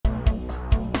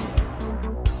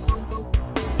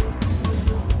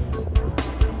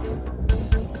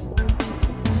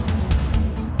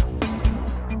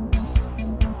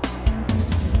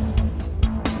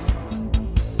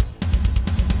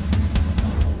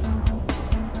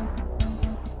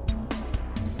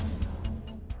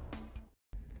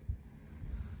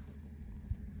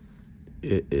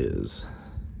It is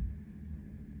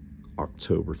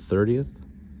October 30th,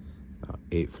 about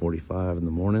 8:45 in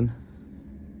the morning.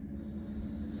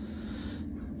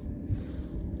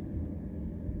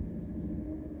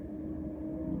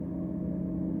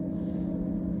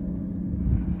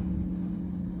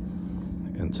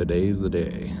 And today's the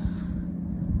day.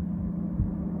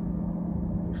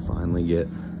 We finally get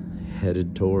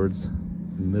headed towards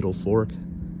Middle Fork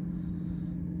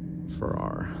for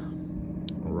our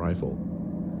rifle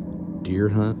deer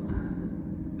hunt,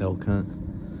 elk hunt,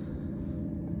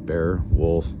 bear,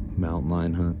 wolf, mountain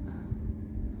lion hunt.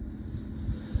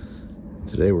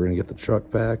 Today we're gonna get the truck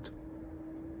packed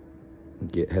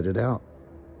and get headed out.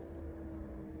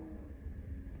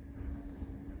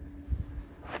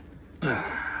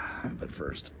 But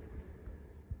first,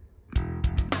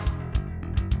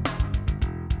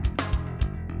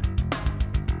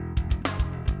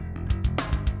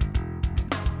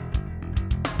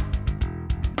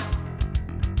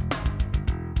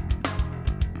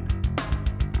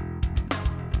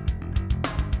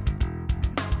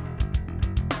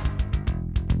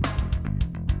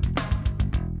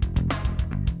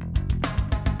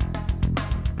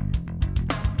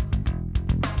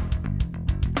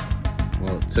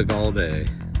 well, it took all day,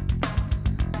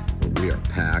 but we are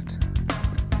packed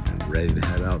and ready to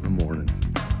head out in the morning.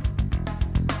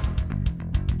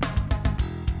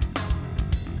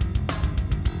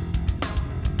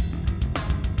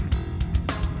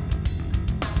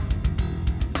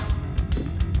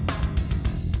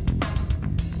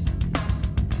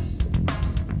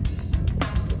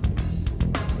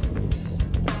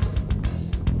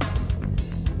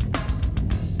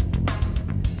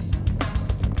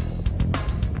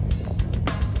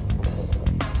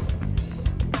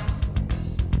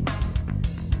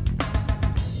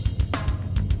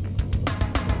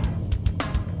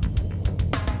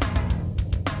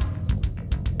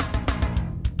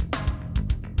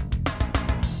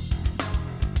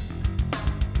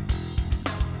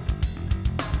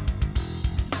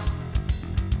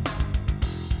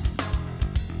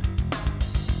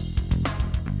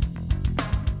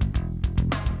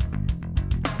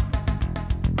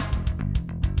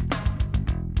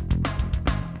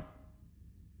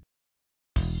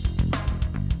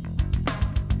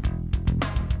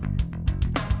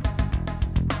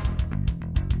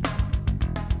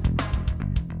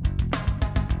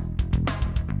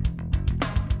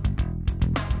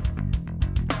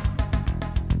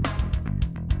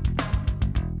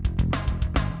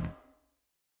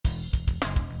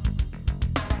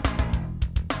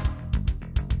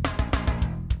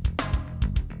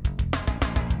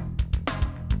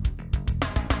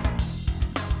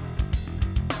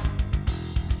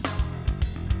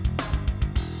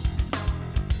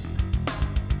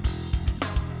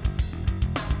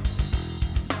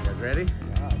 Ready?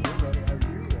 Yeah, we're ready. Are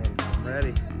you ready? I'm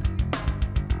ready.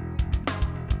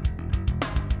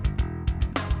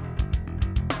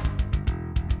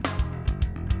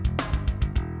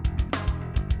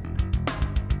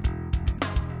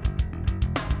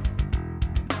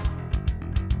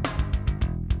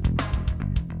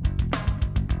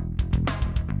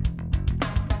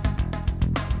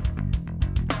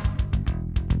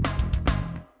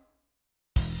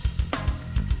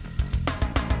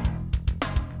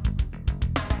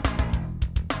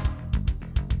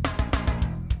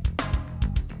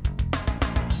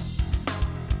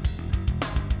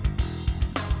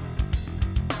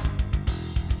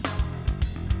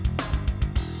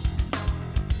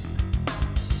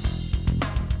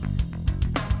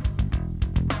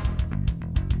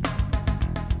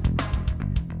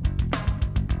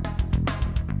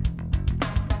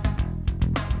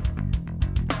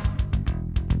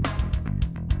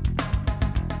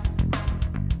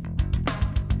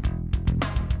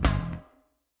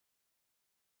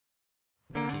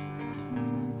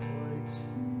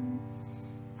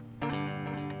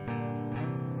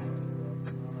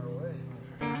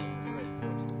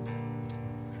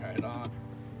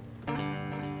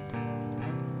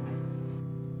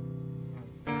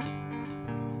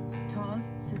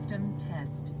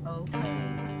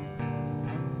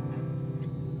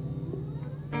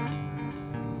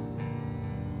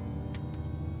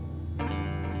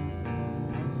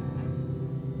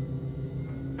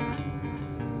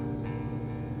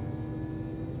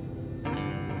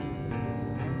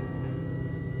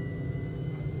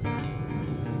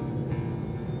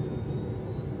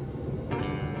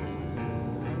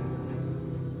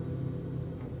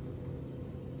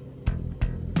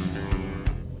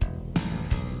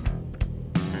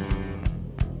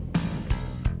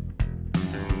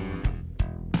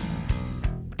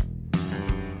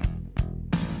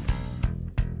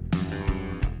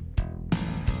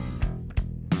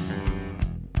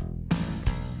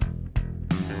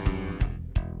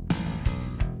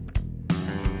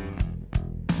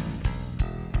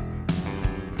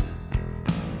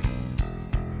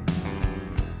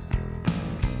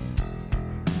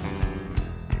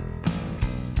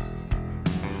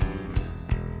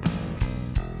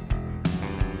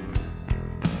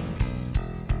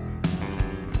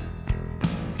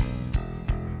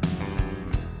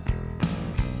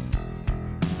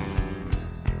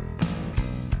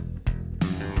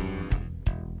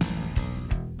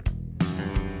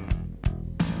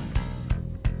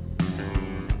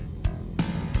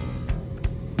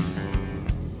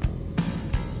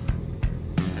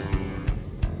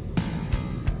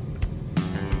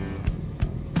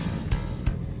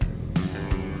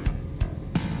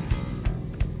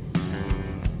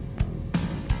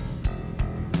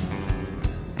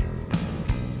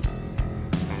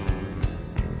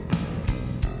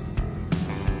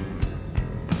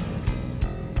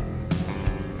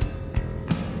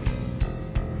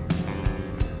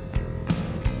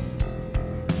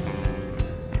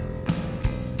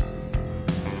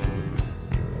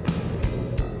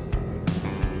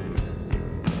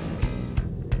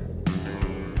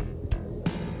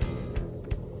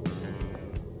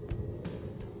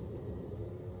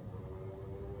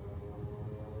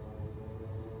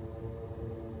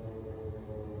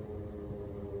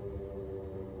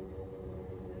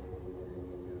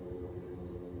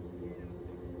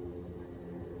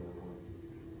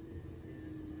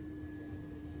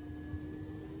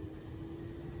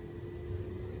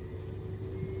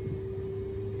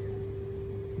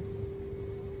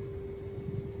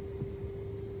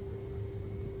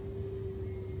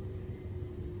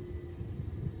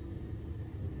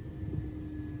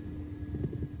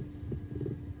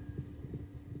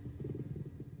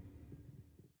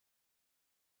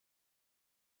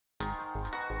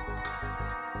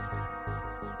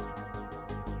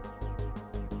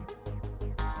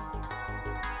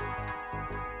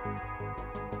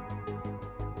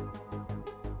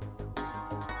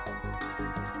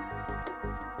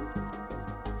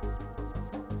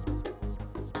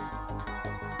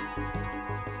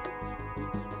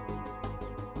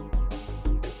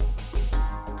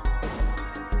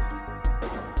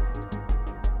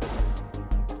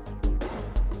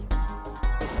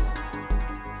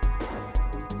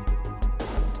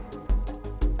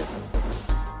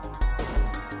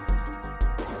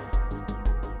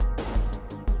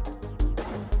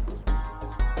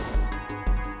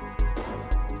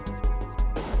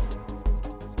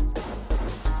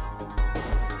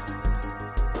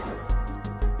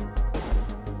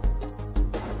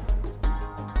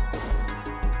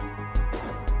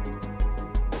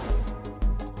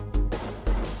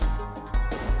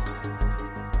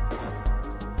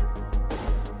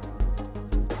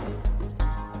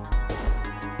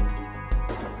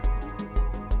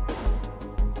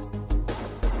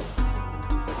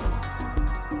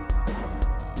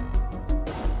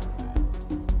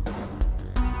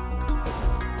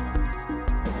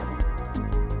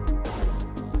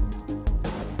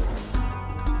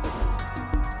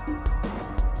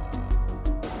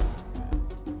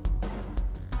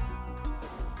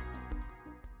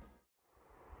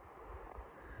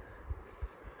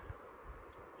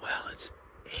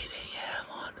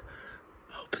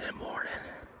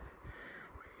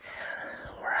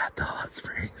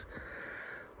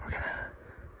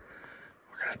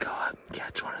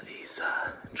 catch one of these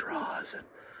draws and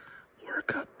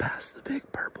work up past the big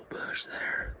purple bush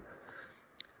there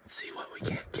and see what we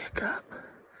can't kick up.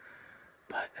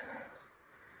 But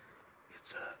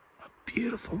it's a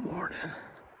beautiful morning.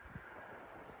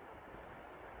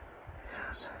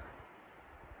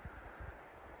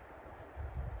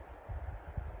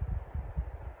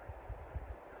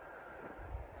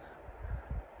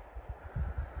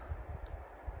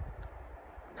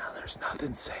 Now there's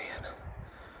nothing saying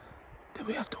that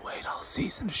we have to wait all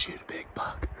season to shoot a big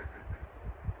buck.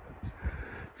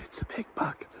 If it's a big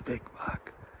buck, it's a big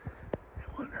buck.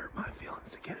 It wouldn't hurt my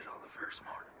feelings to get it on the first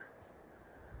morning.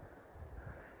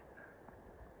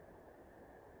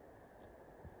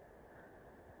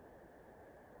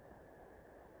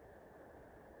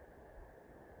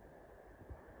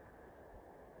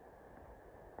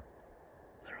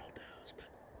 They're all does,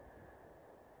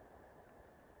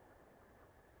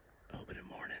 but opening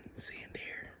morning, seeing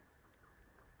deer.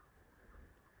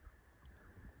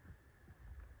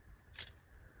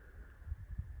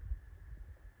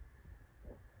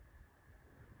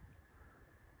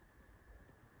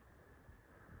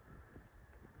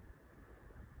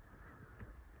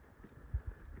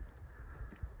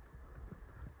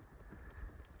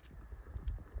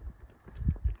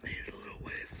 Made it a little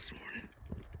ways this morning.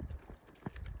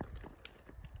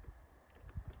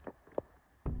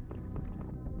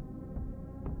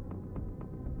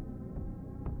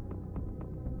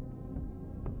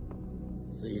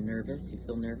 So you're nervous? You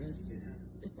feel nervous? Yeah.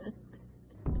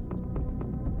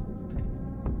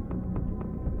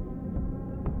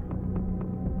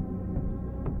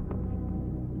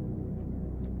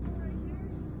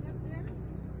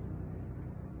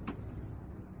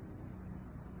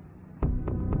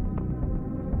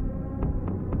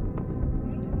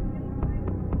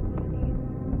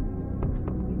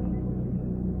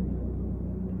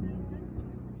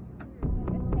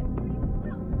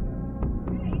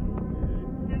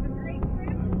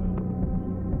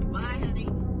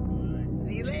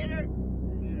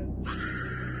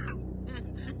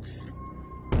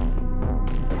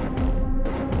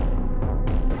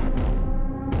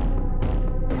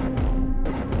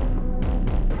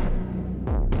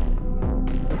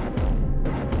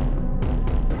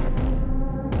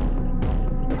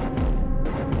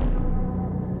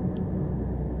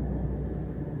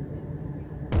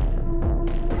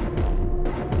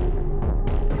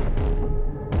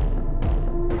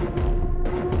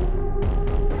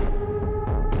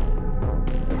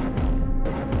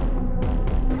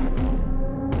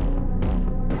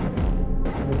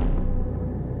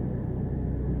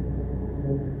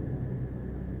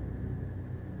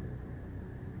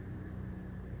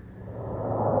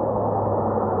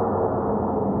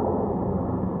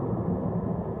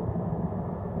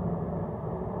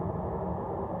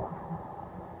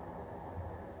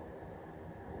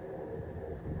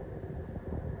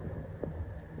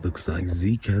 Looks like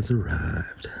Zeke has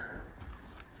arrived.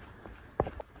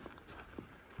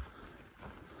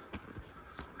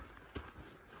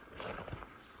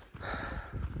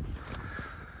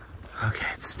 Okay,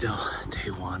 it's still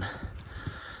day one.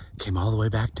 Came all the way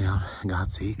back down and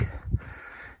got Zeke.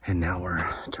 And now we're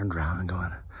turned around and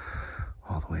going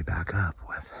all the way back up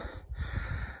with,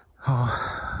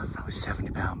 probably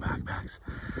 70-pound backpacks.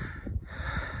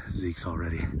 Zeke's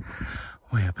already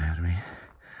way up ahead of me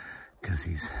because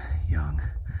he's young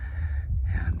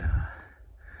and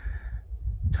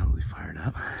totally fired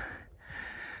up.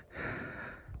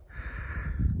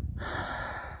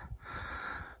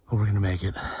 But we're gonna make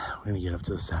it. We're gonna get up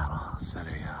to the saddle, set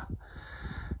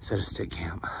a stick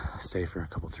camp, stay for a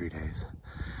couple, 3 days.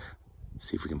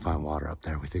 See if we can find water up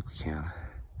there. We think we can.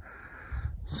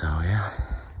 So yeah,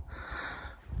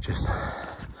 just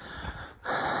a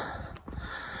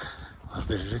little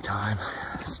bit at a time.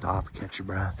 Stop, catch your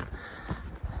breath.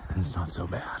 And it's not so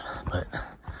bad, but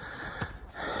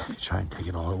if you try and take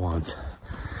it all at once,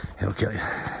 it'll kill you.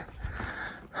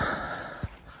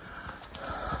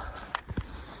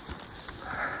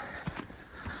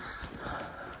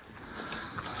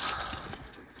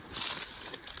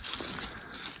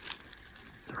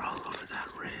 They're all over that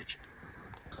ridge.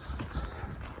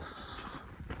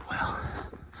 Well,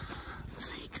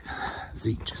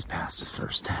 Zeke just passed his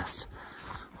first test.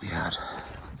 We had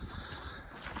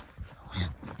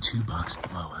 2 bucks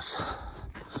below us.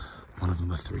 One of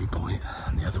them a 3-point,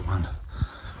 and the other one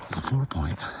was a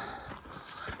 4-point.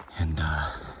 And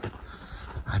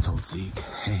I told Zeke,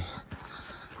 hey,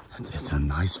 it's a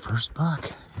nice first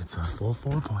buck. It's a full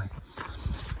 4-point.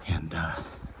 And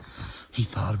he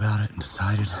thought about it and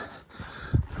decided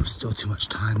there was still too much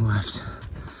time left.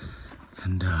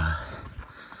 And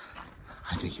I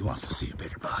I think he wants to see a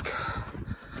bigger buck.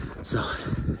 So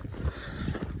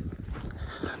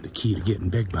the key to getting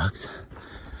big bucks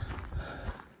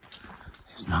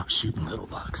is not shooting little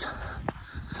bucks.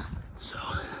 So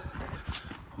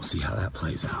we'll see how that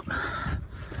plays out.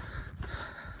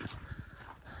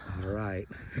 All right.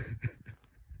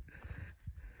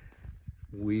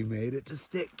 We made it to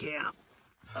stick camp.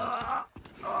 How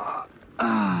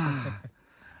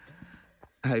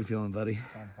you feeling, buddy?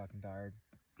 I'm fucking tired.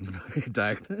 You're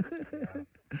tired? Yeah.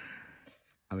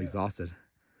 I'm exhausted.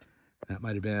 That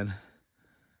might have been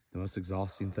the most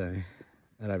exhausting thing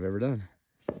that I've ever done.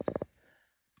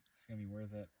 It's gonna be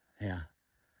worth it. Yeah.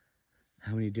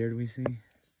 How many deer did we see?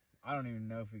 I don't even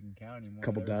know if we can count anymore. A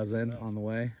couple dozen on the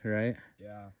way, right?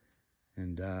 Yeah.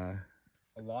 And a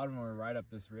lot of them were right up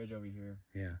this ridge over here.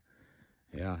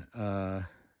 yeah.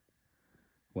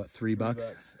 What, $3?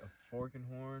 A fork and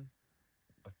horn,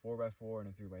 a 4x4, and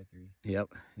a 3x3. Yep.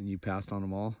 And you passed on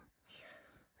them all?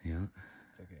 Yeah.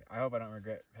 It's okay. I hope I don't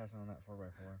regret passing on that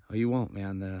 4x4. Oh, you won't,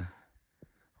 man. A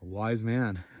wise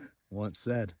man once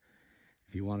said,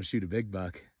 if you want to shoot a big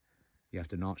buck, you have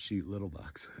to not shoot little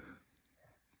bucks.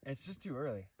 It's just too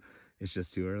early. It's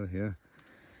just too early, yeah.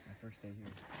 My first day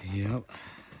here. Yep.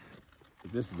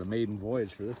 This is a maiden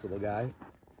voyage for this little guy.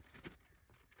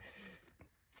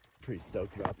 Pretty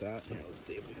stoked about that. Here, let's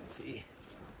see if we can see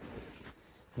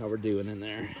how we're doing in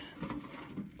there.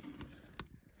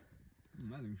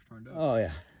 I think it's turned up. Oh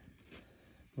yeah,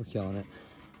 we're killing it.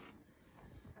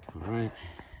 All right,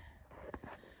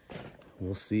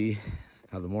 we'll see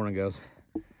how the morning goes.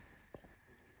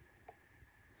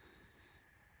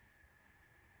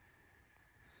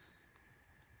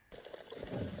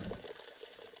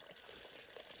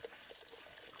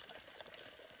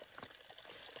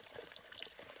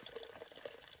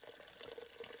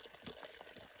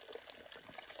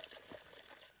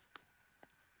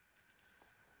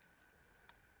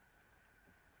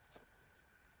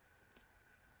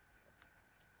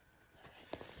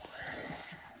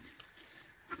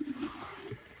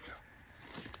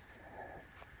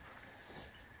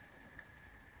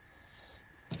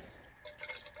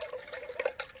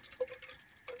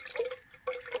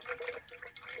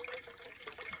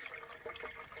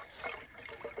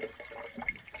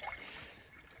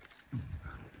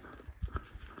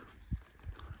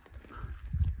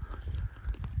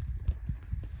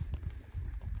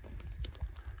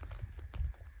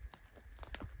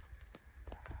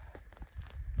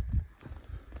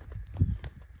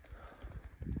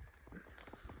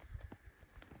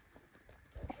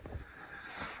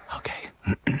 Okay,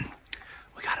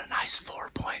 we got a nice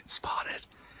 4-point spotted,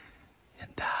 and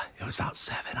it was about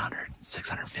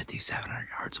 650, 700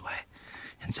 yards away.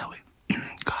 And so we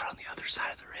got on the other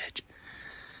side of the ridge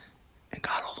and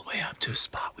got all the way up to a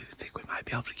spot we think we might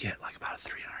be able to get like about a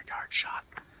 300-yard shot.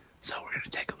 So we're gonna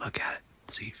take a look at it,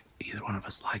 see if either one of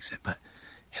us likes it, but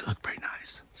it looked pretty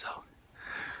nice. So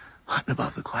hunting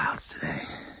above the clouds today.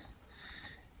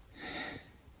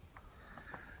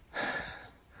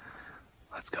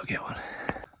 Let's go get one.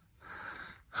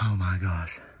 Oh my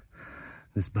gosh,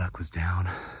 this buck was down.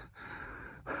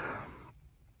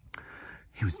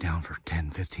 He was down for 10,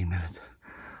 15 minutes.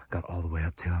 Got all the way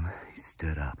up to him. He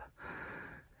stood up,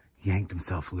 yanked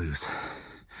himself loose,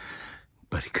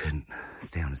 but he couldn't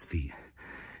stay on his feet.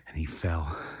 And he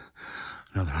fell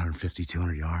another 150,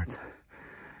 200 yards.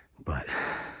 But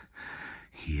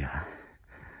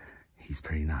he's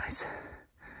pretty nice.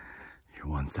 Here,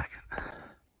 1 second.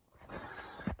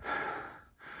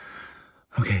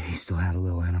 Okay, he still had a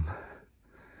little in him,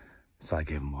 so I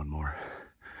gave him one more.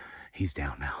 He's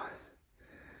down now,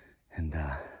 and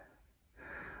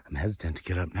I'm hesitant to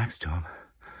get up next to him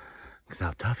because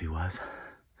how tough he was,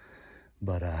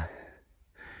 but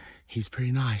he's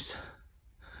pretty nice.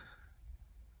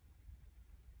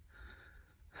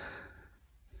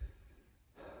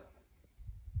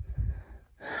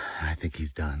 And I think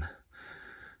he's done.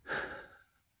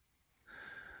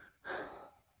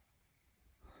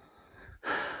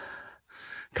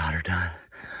 Got her done.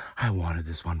 I wanted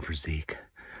this one for Zeke.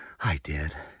 I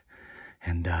did.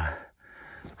 And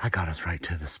I got us right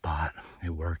to the spot.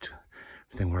 It worked.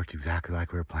 Everything worked exactly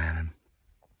like we were planning.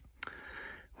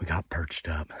 We got perched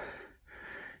up.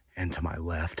 And to my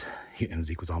left, and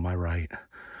Zeke was on my right,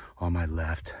 on my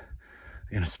left,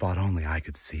 in a spot only I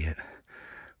could see it.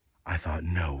 I thought,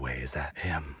 no way is that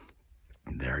him.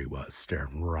 And there he was,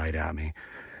 staring right at me.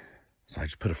 So I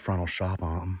just put a frontal shot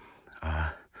on him.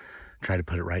 Tried to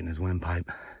put it right in his windpipe.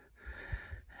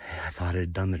 I thought it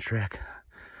had done the trick.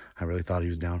 I really thought he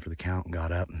was down for the count and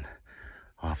got up and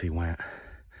off he went.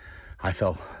 I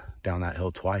fell down that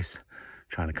hill twice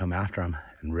trying to come after him,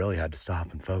 and really had to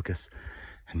stop and focus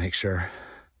and make sure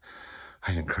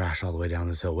I didn't crash all the way down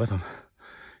this hill with him.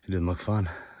 It didn't look fun.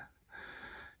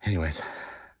 Anyways,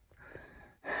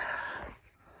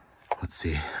 let's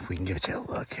see if we can give you a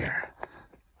look here.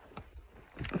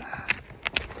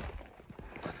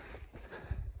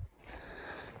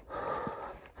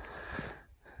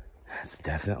 That's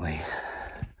definitely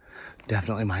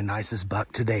my nicest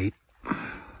buck to date.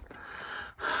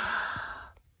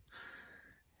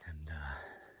 And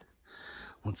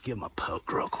let's give him a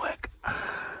poke real quick,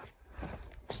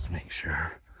 just to make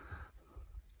sure.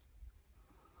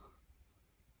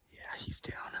 Yeah, he's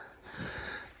down.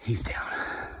 He's down.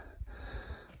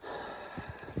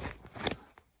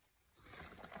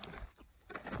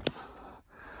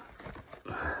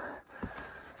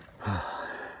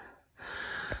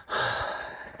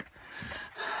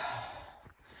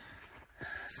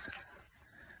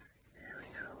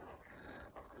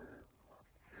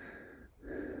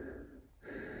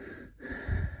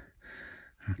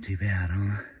 Not too bad,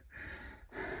 huh?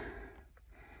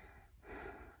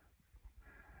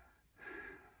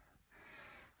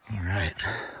 All right,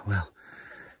 well,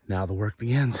 now the work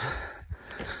begins.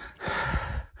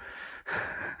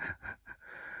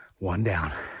 One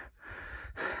down.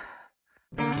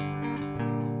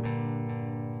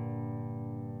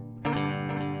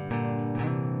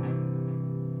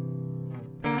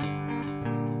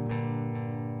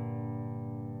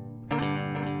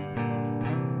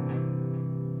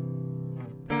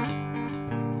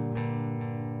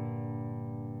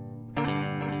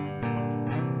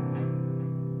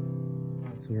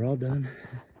 So we're all done,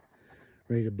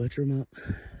 ready to butcher them up,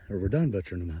 or we're done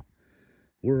butchering them up.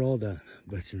 We're all done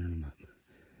butchering them up,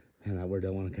 and that word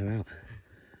don't want to come out.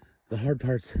 The hard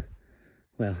part's,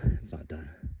 well, it's not done.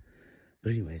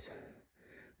 But anyways,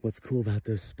 what's cool about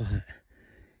this spot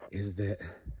is that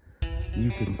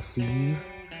you can see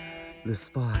the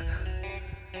spot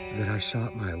that I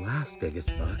shot my last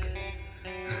biggest buck.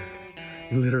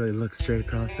 You literally look straight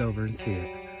across over and see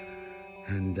it.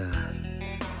 And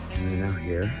then out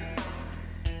here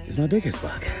is my biggest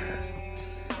buck.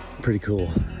 Pretty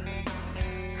cool.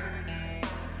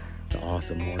 The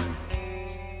awesome horn.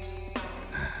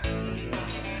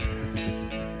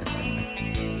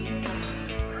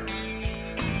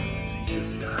 He's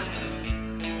just stud.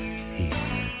 He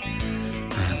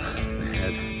has the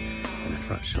head and the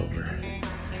front shoulder.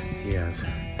 He has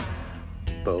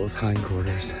both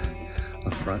hindquarters,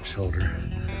 a front shoulder,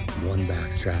 one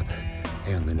back strap,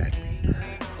 and the neck beat.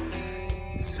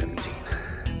 17.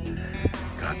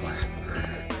 God bless him.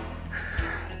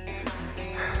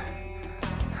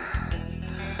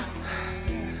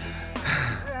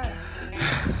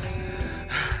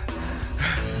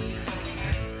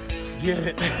 Get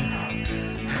it.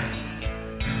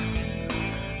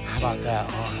 How about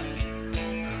that, huh?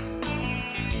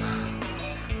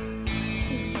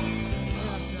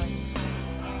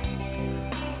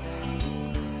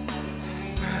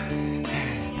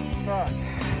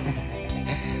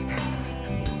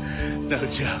 It's no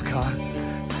joke, huh?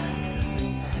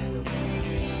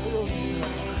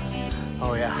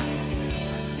 Oh yeah.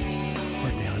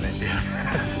 We're doing it, dude.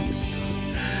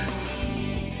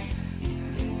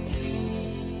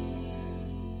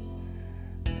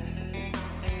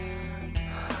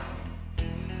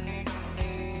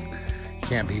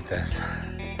 Can't beat this.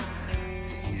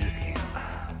 You just can't.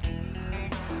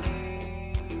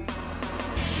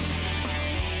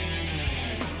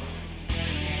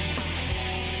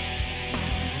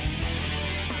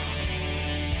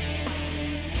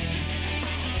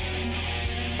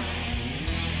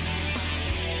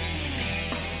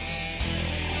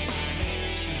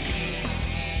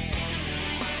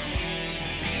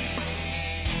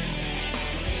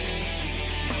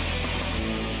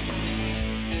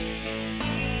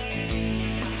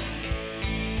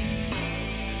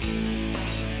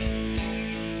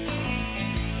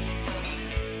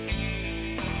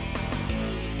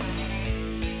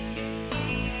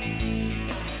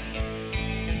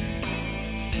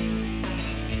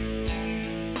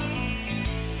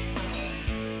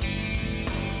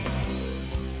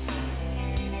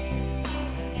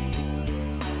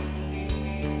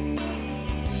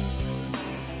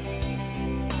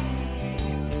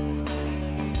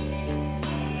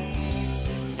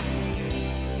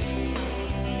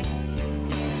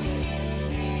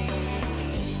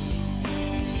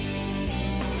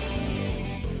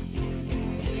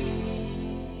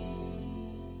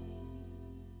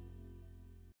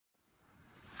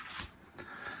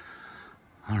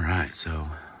 All right, so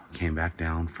came back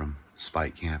down from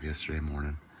spike camp yesterday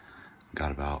morning.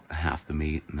 Got about half the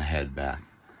meat and the head back.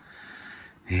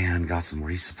 And got some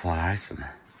resupply, some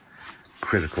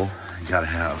critical. You gotta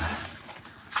have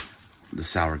the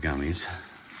sour gummies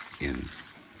in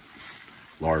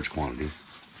large quantities.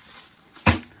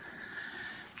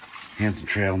 And some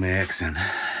trail mix, and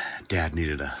Dad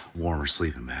needed a warmer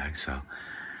sleeping bag, so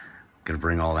gonna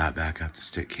bring all that back up to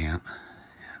stick camp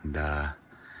and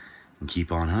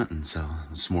keep on hunting. So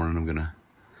this morning I'm gonna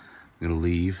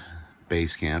leave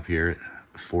base camp here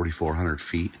at 4,400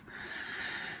 feet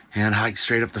and hike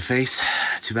straight up the face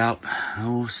to about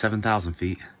 7,000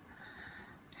 feet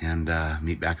and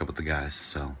meet back up with the guys.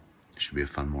 So it should be a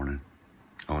fun morning.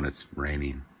 Oh, and it's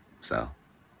raining, so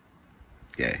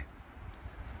yay.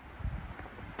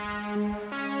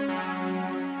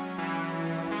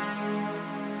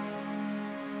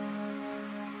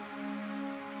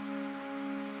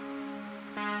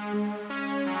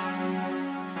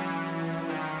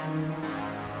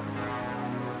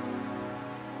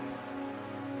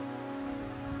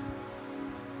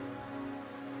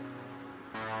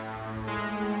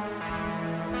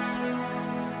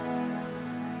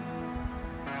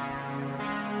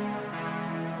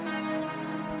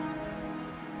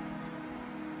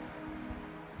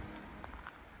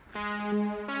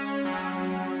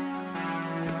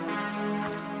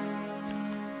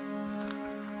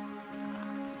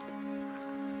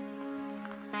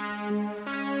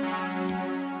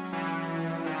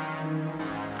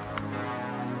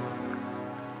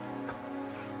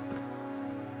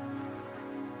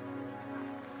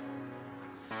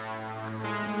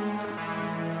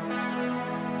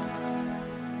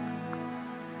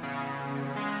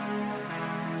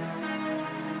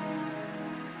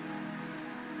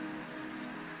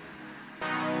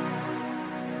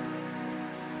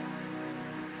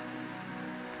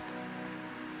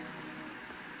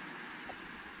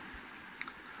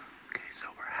 So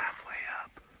we're halfway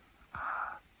up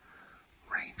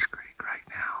Range Creek right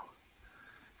now,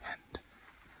 and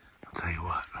I'll tell you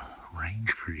what, Range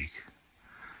Creek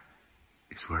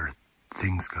is where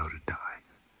things go to die,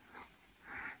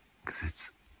 because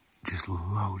it's just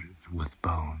loaded with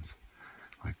bones,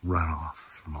 like runoff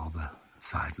from all the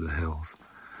sides of the hills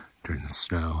during the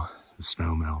snow. The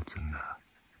snow melts and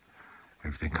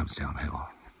everything comes downhill.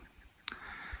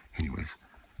 Anyways,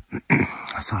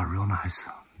 I saw a real nice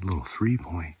little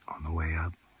 3-point on the way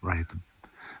up, right at the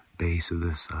base of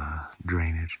this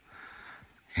drainage,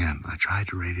 and I tried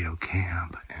to radio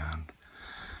camp and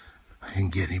I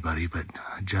didn't get anybody, but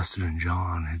Justin and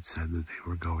John had said that they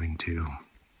were going to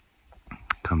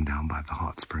come down by the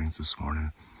hot springs this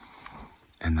morning,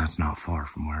 and that's not far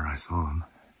from where I saw them,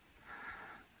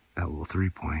 that little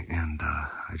 3-point, and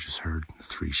I just heard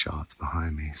 3 shots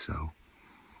behind me. So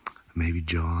maybe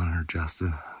John or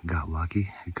Justin got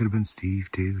lucky. It could have been Steve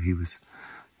too. He was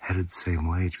headed the same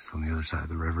way, just on the other side of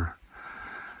the river.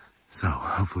 So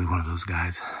hopefully one of those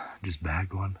guys just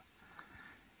bagged one.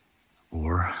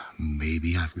 Or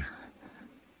maybe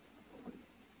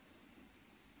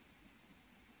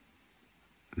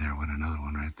there went another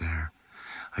one right there.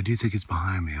 I do think it's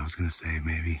behind me. I was gonna say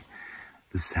maybe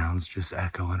the sound's just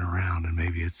echoing around and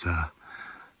maybe it's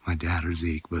my dad or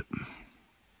Zeke, but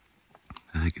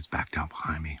I think it's back down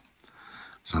behind me.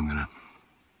 So I'm gonna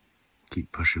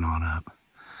keep pushing on up.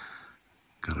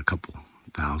 Got a couple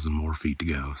 1,000 more feet to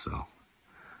go, so. All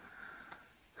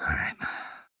right.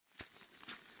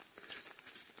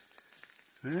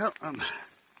 Well, I'm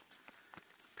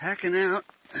packing out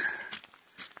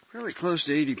really close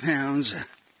to 80 pounds,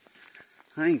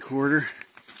 hind quarter,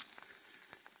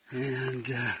 and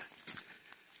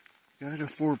got a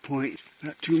 4-point,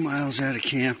 about 2 miles out of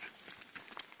camp.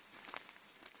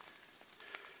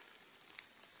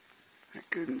 I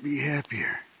couldn't be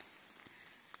happier.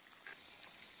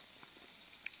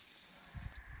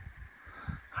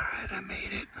 All right, I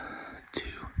made it to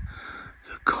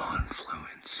the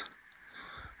confluence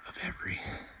of every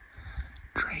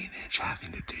drainage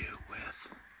having to do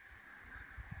with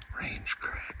Range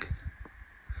Creek.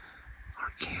 Our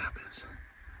camp is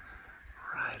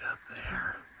right up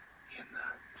there in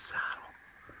the saddle.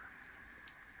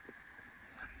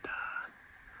 And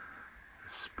the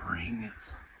spring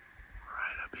is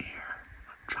right up here.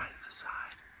 I'm trying to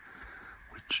decide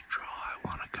which draw I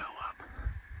want to go up.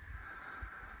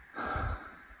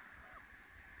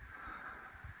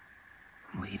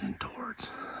 I'm leaning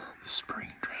towards the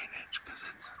spring drainage because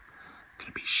it's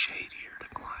going to be shadier to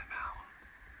climb out.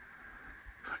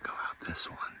 If I go out this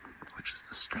one, which is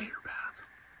the straighter path,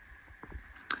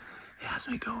 it has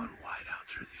me going wide out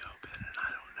through the open, and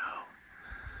I don't know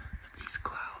if these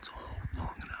clouds will hold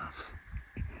long enough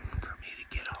for me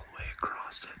to get all the way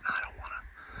across it. And I don't want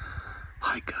to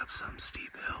hike up some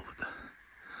steep hill with the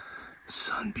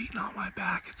sun beating on my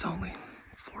back. It's only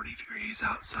 40 degrees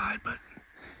outside, but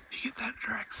if you get that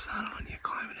direct sun on you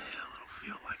climbing a hill, it'll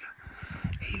feel like a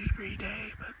 80-degree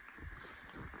day. But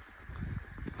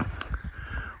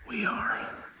we are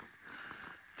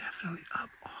definitely up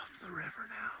off the river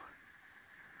now.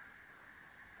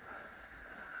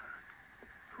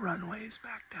 The runway's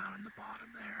back down in the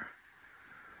bottom there.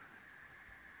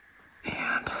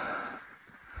 And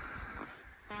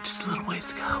just a little ways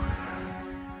to go.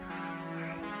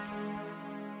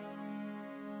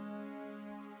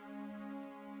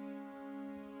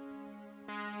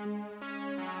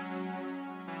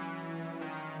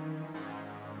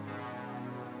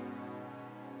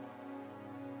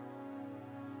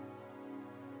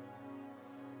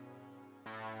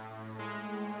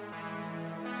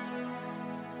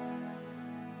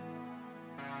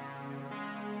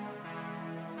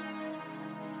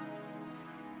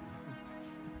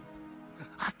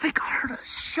 I think I heard a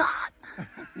shot.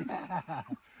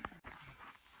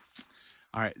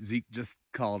 All right, Zeke just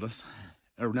called us.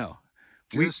 Or no.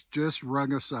 Just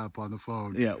rung us up on the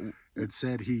phone. Yeah. And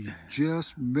said he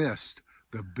just missed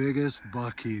the biggest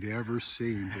buck he'd ever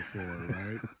seen before,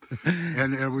 right?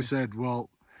 and we said, well,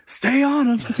 stay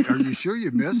on him. Are you sure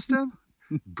you missed him?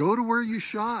 Go to where you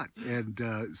shot.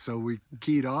 And so we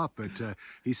keyed off, but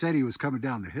he said he was coming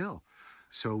down the hill.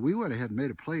 So we went ahead and made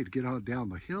a play to get on down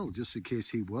the hill just in case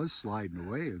he was sliding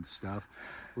away and stuff.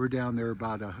 We're down there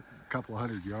about a couple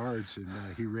 100 yards, and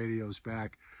he radios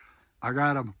back, I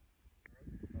got him.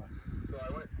 So I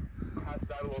went past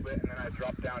that a little bit, and then I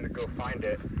dropped down to go find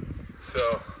it.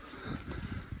 So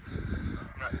I'm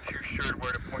not too sure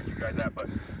where to point you guys at, but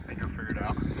I think you'll figure it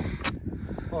out.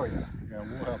 Oh yeah,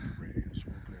 we'll have the radios.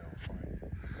 We'll be able to find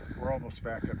it. We're almost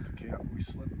back up to camp. We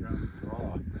slipped down the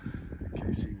draw in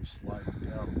case he was sliding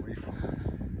down away from it.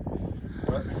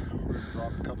 But we're gonna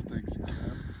drop a couple things in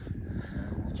camp,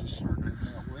 and we'll just start heading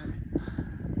that way.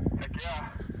 Heck yeah.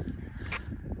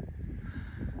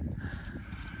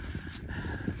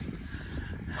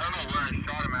 I don't know where I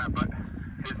shot him at, but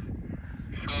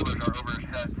his shoulders are over his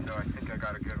head, so I think I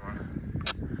got a good one.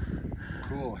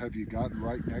 Cool. Have you gotten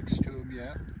right next to him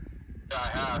yet? Yeah, I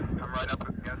have. I'm right up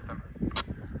against him.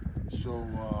 So,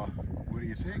 what do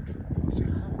you think? How's he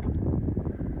look?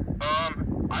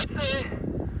 I'd say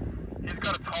he's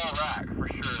got a tall rack for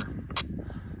sure.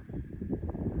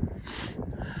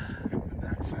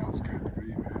 That sounds good to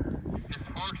me, man. His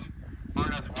forks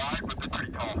aren't as wide, but they're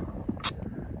pretty tall.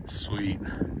 Sweet.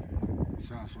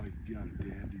 Sounds like you got a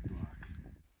dandy buck.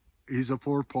 He's a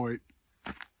 4-point.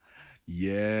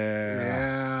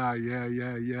 Yeah.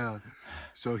 Yeah.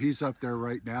 So he's up there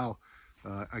right now.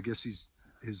 I guess his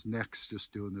neck's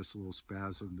just doing this little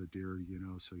spasm, the deer,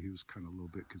 so he was kind of a little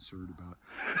bit concerned about,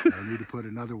 I need to put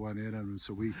another one in him.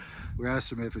 So we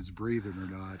asked him if it's breathing or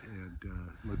not, and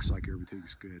looks like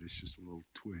everything's good. It's just a little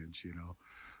twinge,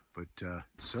 But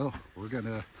so we're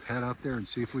gonna head up there and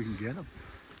see if we can get him.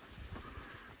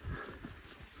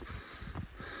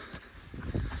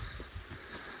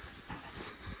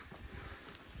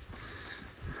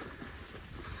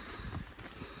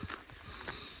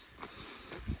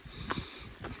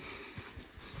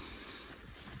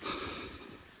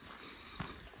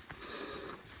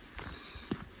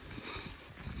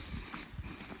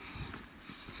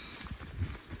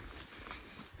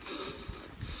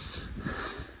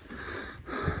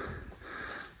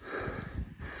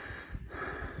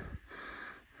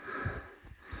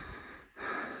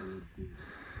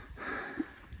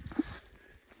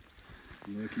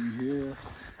 Looky here.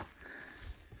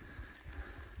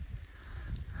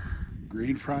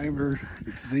 Green primer.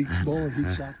 It's Zeke's bull, and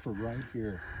he shot from right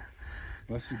here.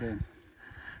 Must have been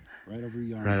right over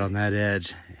yonder. Right on that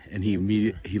edge, and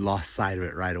he lost sight of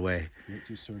it right away. It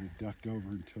just sort of ducked over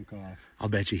and took off. I'll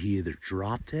bet you he either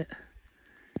dropped it,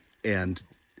 and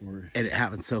it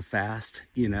happened so fast,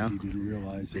 He didn't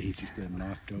realize that he'd just been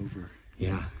knocked over.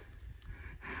 Yeah.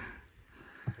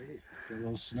 Hey, got a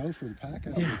little snow for the pack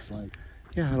out, Yeah. looks like.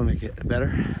 Yeah, that'll make it better.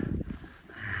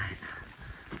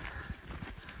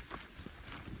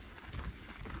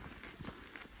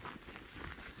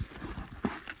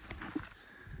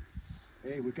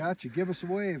 Hey, we got you. Give us a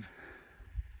wave.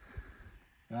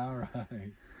 All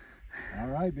right. All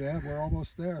right, man. We're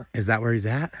almost there. Is that where he's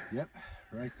at? Yep,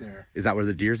 right there. Is that where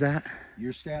the deer's at?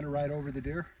 You're standing right over the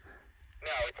deer? No,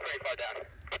 it's pretty far down.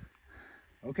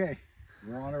 Okay,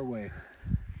 we're on our way.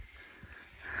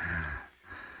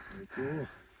 Very cool.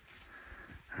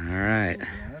 All right, So,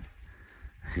 Dad,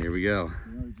 here we go.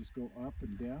 you want to just go up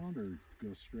and down or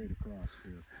go straight across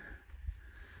here?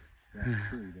 That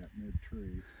tree, that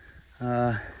mid-tree.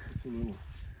 It's a little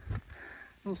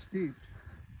steep.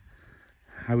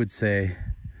 I would say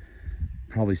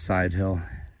Probably side hill.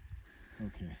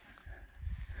 Okay.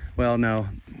 Well, no.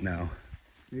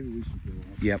 Maybe we should go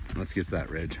up. Yep, let's get to that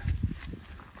ridge.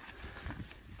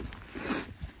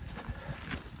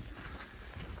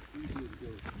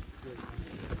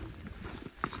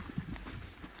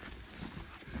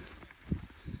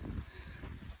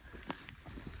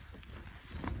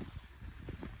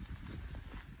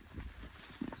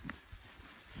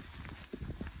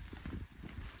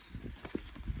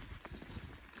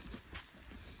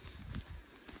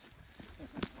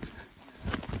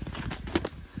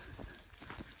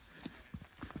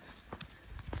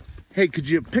 Hey, could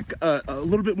you pick a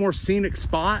little bit more scenic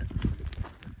spot?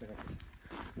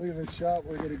 Look at the shot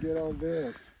we're gonna get on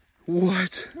this.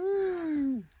 What?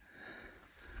 Woo.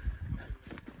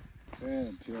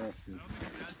 Fantastic.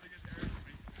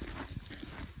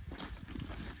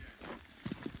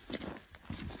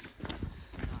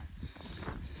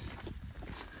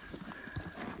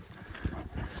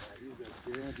 He's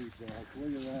a dandy buck.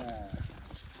 Look at that.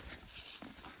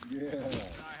 Yeah.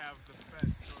 I have the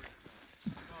best story.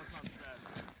 No, it's not the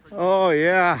best. Oh,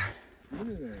 yeah. Look at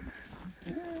him.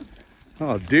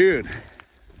 Oh, dude.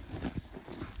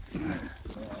 He's nice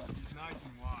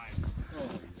and wide.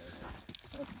 Oh,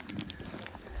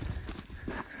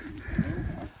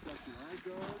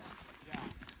 Yeah.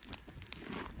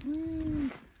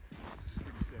 Woo.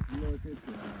 Look at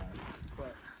that.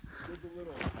 But there's a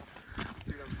little.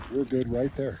 See them? We're good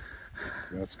right there.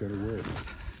 That's gonna work.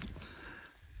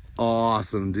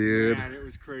 Awesome, dude. Man, it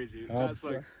was crazy. How That's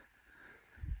like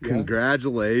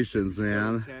Congratulations, so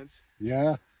man. intense.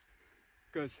 Yeah,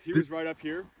 Because he was right up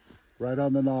here, right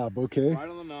on the knob. Okay. right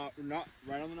on the knob, or not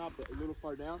right on the knob, but a little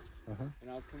far down. Uh-huh. And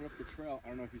I was coming up the trail. I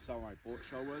don't know if you saw where my bullet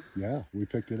shell was. Yeah, we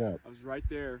picked it up. I was right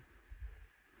there,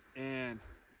 and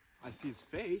I see his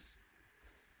face,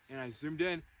 and I zoomed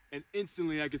in, and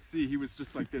instantly I could see he was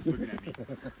just like this looking at me.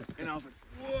 And I was like,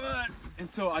 what? And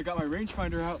so I got my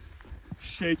rangefinder out,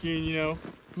 shaking, you know,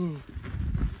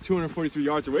 243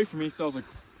 yards away from me. So I was like,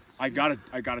 I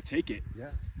gotta take it. Yeah.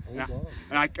 Yeah. Hold on.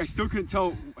 And I still couldn't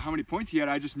tell how many points he had.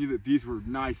 I just knew that these were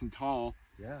nice and tall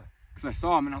Yeah. because I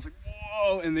saw him, and I was like,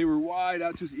 whoa, and they were wide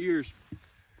out to his ears.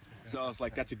 So I was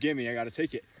like, that's a gimme. I gotta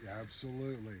take it. Yeah,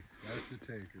 absolutely. That's a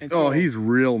taker. And Oh, so, he's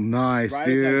real nice, right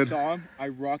dude. as I saw him, I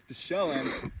rocked the shell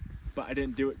in, but I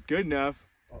didn't do it good enough,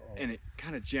 and it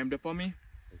kind of jammed up on me.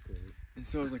 Okay. And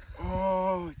so I was like,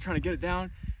 oh, trying to get it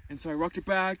down. And so I rocked it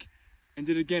back and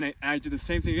did it again. I did the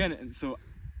same thing again. And so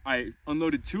I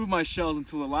unloaded 2 of my shells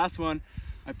until the last one.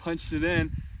 I punched it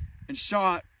in and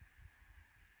shot.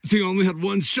 So you only had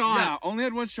one shot. Yeah, only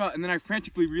had 1 shot. And then I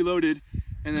frantically reloaded,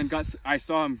 and then I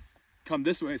saw him come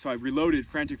this way. So I reloaded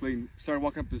frantically and started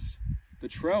walking up the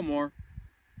trail more.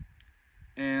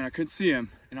 And I couldn't see him.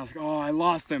 And I was like, oh, I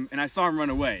lost him. And I saw him run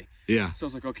away. Yeah. So I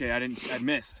was like, okay, I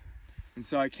missed. And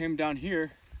so I came down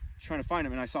here trying to find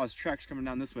him, and I saw his tracks coming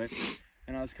down this way.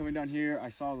 And I was coming down here, I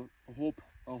saw a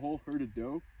whole herd of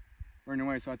doe running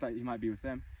away, so I thought he might be with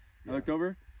them. I looked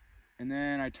over, and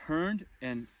then I turned,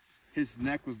 and his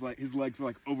neck was like, his legs were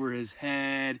like over his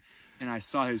head, and I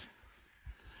saw his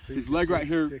leg right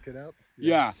here. Stick it up.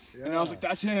 Yeah. And I was like,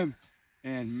 that's him.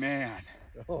 And man,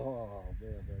 Oh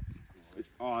man, that's cool. it's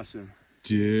awesome.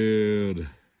 Dude.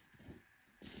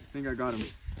 I think I got him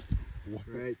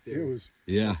right there. It was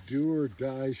Yeah. do or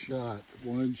die shot.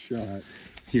 1 shot.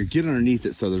 Here, get underneath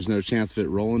it so there's no chance of it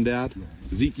rolling, Dad.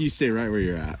 Zeke, you stay right where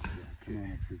you're at. Come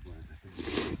on, Big Lad, I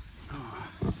think.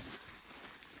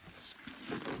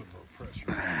 Put a little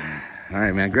pressure. All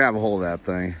right, man, grab a hold of that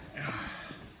thing.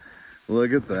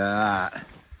 Look at that.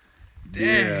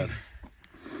 Dang.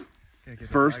 Dude.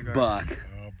 First buck.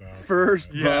 How about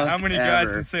First Yeah, buck how many guys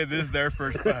ever. can say this is their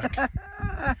first buck?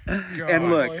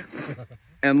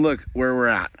 And look where we're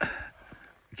at.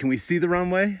 Can we see the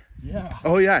runway? Yeah.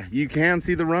 Oh yeah, you can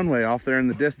see the runway off there in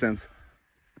the distance.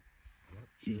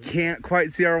 You can't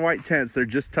quite see our white tents. They're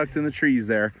just tucked in the trees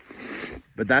there.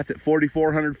 But that's at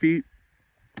 4,400 feet.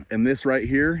 And this right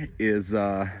here is,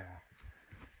 oh,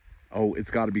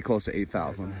 it's got to be close to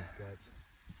 8,000.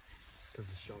 Because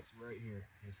the shot's right here.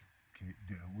 Okay,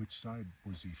 which side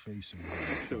was he facing?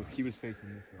 So he was facing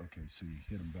this way. Okay, so you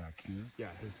hit him back here. Yeah,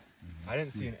 I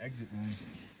didn't see an exit wound,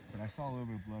 but I saw a little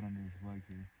bit of blood under his leg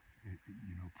here. It,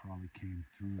 probably came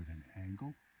through at an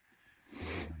angle.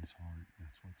 On his heart.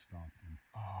 That's what stopped him.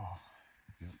 Oh.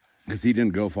 Yep. Because he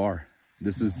didn't go far.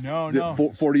 This is No.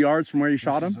 40 yards from where you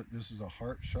shot him? This is a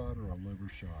heart shot or a liver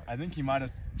shot. I think he might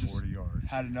have just 40 yards.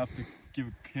 had enough to give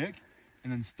a kick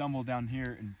and then stumble down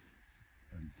here, and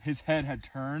his head had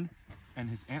turned and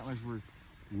his antlers were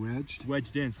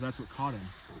wedged in, so that's what caught him.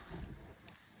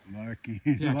 Lucky.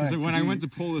 Yeah, because when I lucky. went to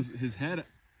pull his head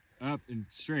up and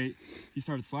straight, he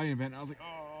started sliding a bit, and I was like,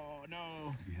 oh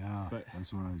no. Yeah, But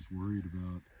that's what I was worried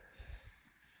about.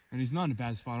 and he's not in a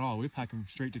bad spot at all. We pack him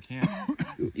straight to camp.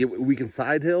 We can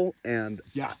side hill, and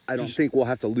Yeah, I don't think we'll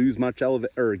have to lose much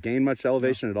or gain much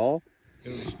elevation at all.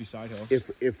 It'll just be side hill.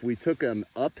 If we took an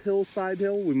uphill side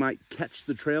hill, we might catch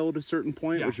the trail at a certain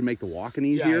point, Yeah. which would make the walking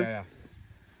easier. Yeah.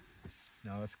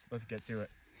 No, let's get to it.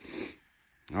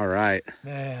 All right.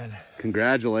 Man.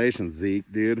 Congratulations, Zeke,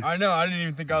 dude. I know, I didn't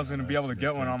even think I was gonna be able to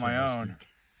get one on my own.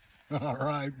 All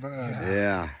right, bud.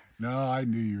 Yeah. No, I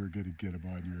knew you were going to get them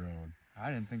on your own.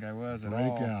 I didn't think I was at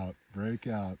all. Break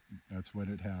out. That's when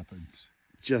it happens.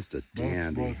 Just a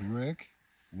dandy. Both Rick,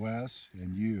 Wes,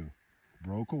 and you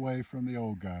broke away from the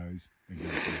old guys and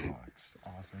got the box.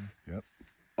 Awesome. Yep.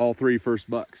 All 3 first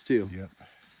bucks, too. Yep.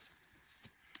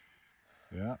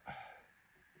 Yeah.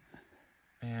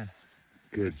 Man.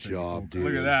 Good job, dude.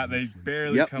 Look at that. They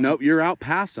barely Yep, come. nope, you're out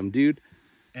past them, dude.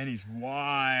 And he's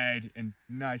wide and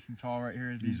nice and tall right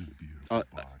here. These are beautiful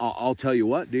box. I'll tell you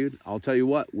what, dude. I'll tell you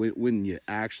what. When you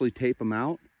actually tape them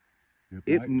out,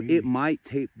 it might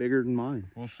tape bigger than mine.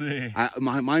 We'll see.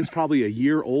 Mine's probably a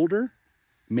year older,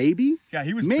 maybe. Yeah,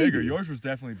 he was Maybe. bigger. Yours was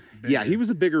definitely bigger. Yeah, he was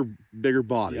a bigger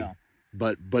body. Yeah.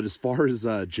 But as far as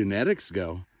genetics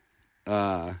go,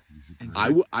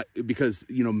 because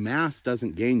mass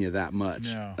doesn't gain you that much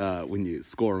when you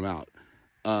score them out.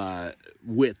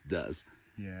 Width does.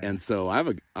 Yeah. And so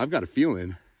I've got a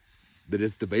feeling that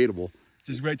it's debatable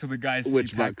Just wait till the guys see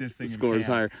which you pack buck this thing scores in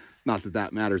camp. higher. Not that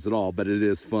that matters at all, but it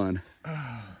is fun.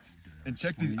 And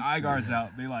check these eye guards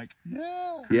out. They like,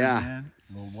 Yeah. man,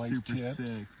 Little white super tips.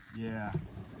 sick. Yeah.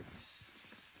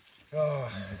 Oh,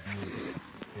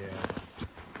 yeah.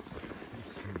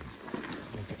 Let's see.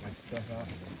 I'll get my stuff out. What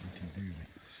we can do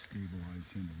to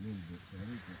stabilize him a little bit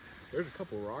better. There's a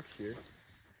couple rocks here.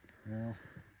 But, well,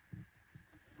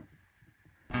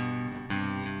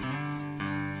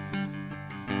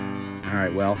 All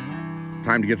right, well,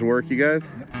 time to get to work, you guys?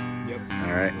 Yep.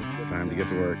 All right, time to get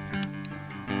to work.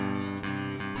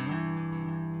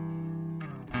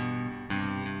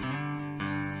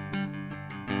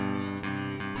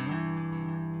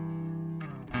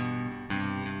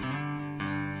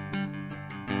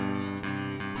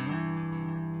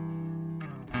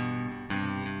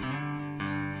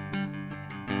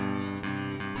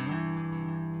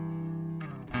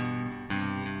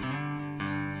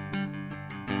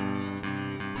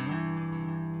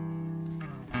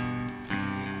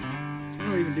 How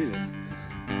do I even do this?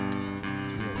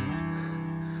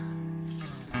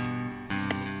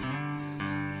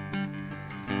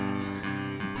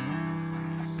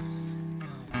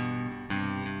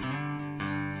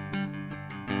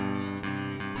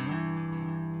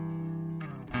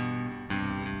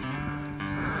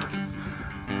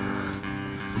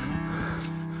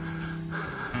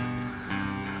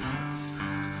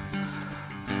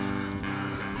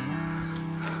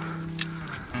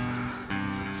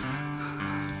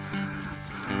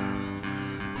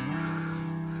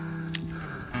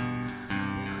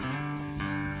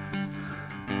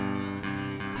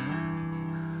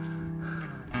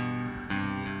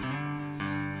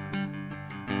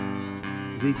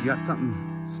 Zeke, you got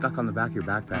something stuck on the back of your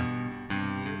backpack.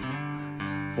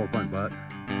 4-point butt.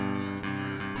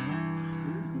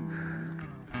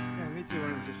 Yeah, me too.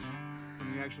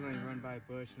 When you accidentally run by a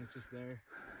bush and it's just there.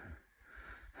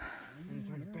 And it's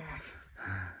on your back.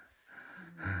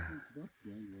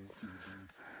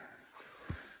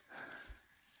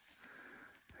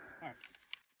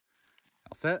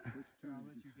 All set? I'll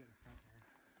let you get in front there.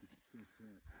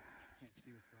 Can't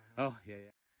see what's going on. Oh,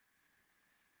 yeah.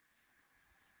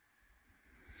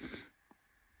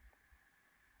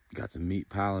 Got some meat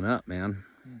piling up, man.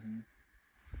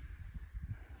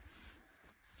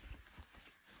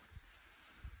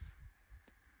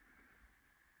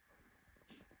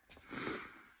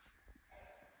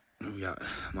 We got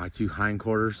my 2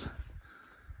 hindquarters,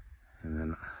 and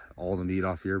then all the meat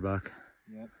off your buck.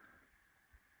 Yep.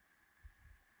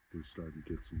 we're starting to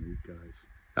get some meat, guys.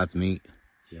 That's meat.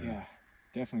 Yeah,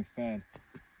 definitely fed.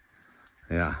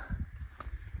 Yeah.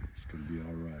 It's going to be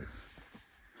all right.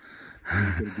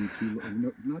 Not going to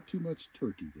be not too much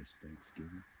turkey this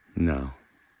Thanksgiving. No.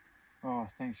 Oh,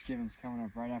 Thanksgiving's coming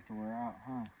up right after we're out,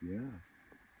 huh? Yeah.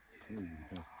 Hey, you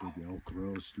have big elk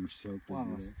roast or something. We'll have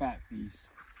you a know? fat feast.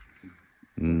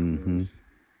 Mm-hmm.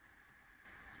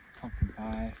 Pumpkin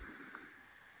pie.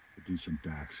 We'll do some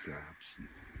back straps.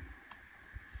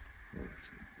 Oh, that's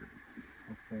good.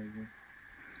 Pork burger.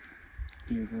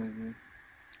 Deer burger.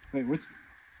 Wait,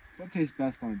 what tastes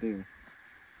best on a deer?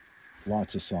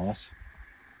 Lots of sauce.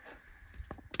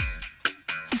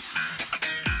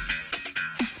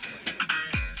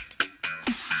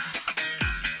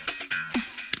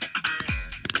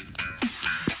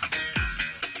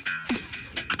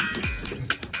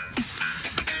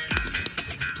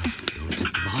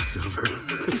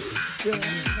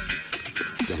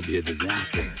 That'd be a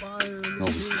disaster. All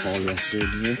this polyester in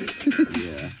here.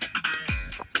 Yeah.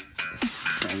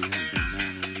 Probably haven't been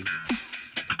down already.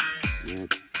 Yep.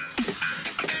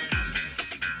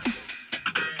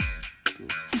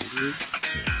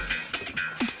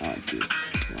 Oh, I see it.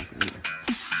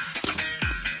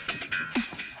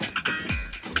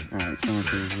 Alright, so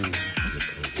much over here.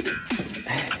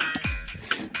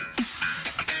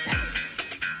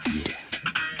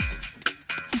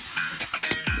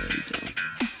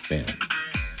 Bam.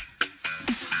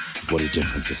 What a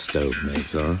difference a stove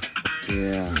makes, huh?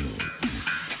 Yeah.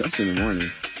 Especially in the morning.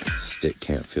 Stick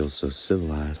camp feels so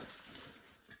civilized.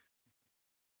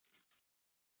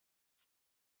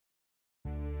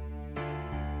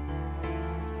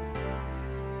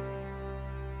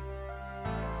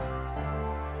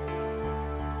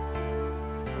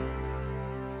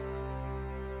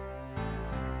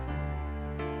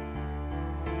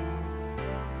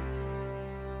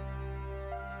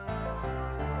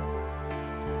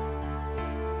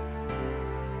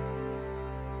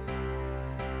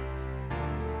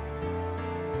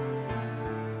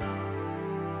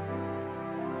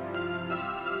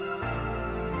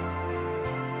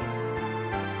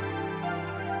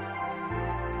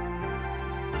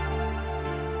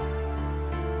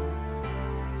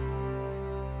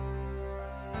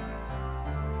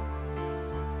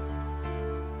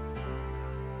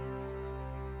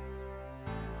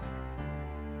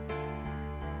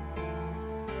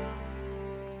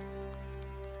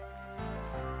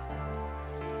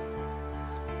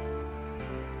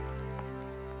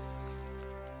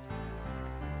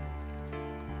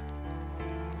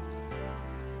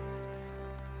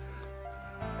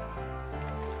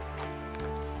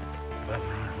 Well,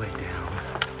 we're on our way down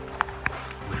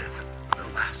with the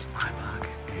last of my buck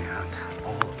and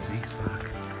all of Zeke's buck.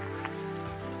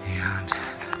 And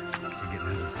we're getting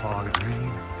into the fog and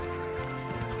rain.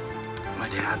 My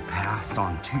dad passed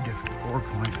on 2 different 4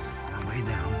 points on our way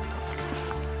down.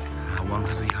 One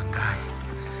was a young guy,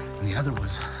 and the other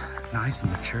was nice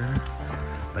and mature,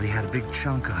 but he had a big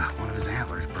chunk of one of his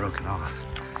antlers broken off.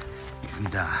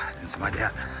 And so my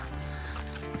dad,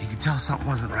 he could tell something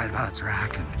wasn't right about its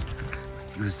rack, and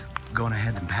he was going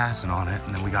ahead and passing on it,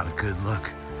 and then we got a good look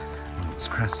when it was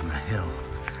cresting the hill,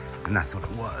 and that's what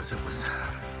it was. It was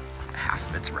half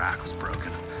of its rack was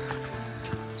broken.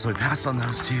 So we passed on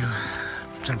those 2,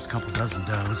 jumped a couple dozen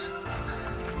does.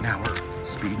 Now we're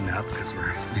speeding up because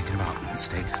we're thinking about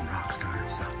steaks and rock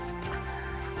stars. So.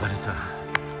 But it's a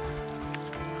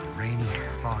rainy,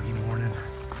 foggy morning.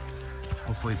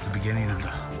 Hopefully it's the beginning of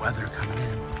the weather coming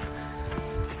in.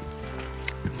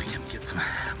 And we can get some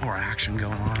more action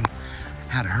going on.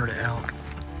 Had a herd of elk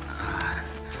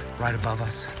right above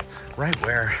us, right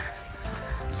where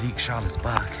Zeke shot his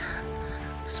buck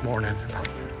this morning,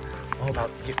 about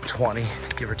 20,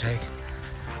 give or take.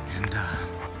 And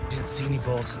didn't see any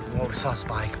bulls. Well, we saw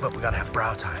Spike, but we gotta have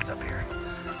brow tines up here.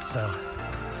 So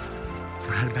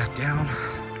we're headed back down,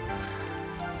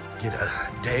 get a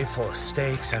day full of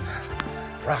steaks and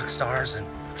rock stars and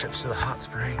trips to the hot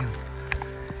spring.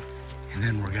 And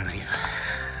then we're gonna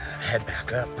head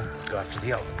back up and go after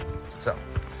the elk. So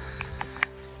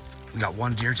we got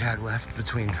 1 deer tag left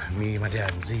between me, my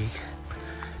dad, and Zeke.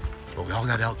 But we all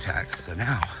got elk tags, so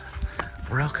now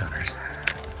we're elk hunters.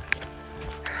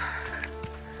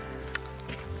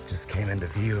 Just came into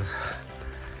view of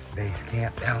base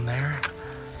camp down there.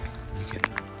 You can,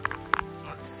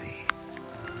 let's see,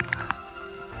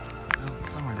 well,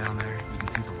 somewhere down there you can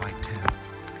see the white tents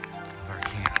of our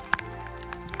camp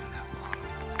in that bottom.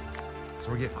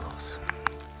 So we're getting close.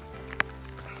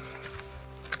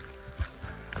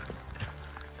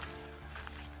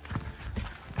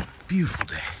 Beautiful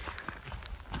day.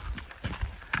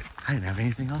 I didn't have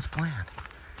anything else planned.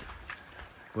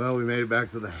 Well, we made it back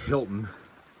to the Hilton.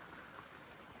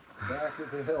 Back at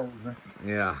the Hilton.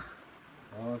 Yeah.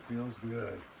 Oh, it feels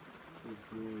good.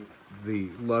 The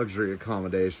luxury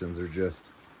accommodations are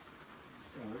just...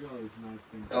 Yeah, look at all these nice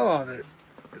things. Oh,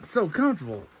 it's so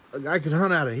comfortable. I could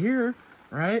hunt out of here,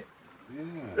 right? Yeah.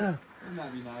 Wouldn't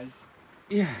that be nice?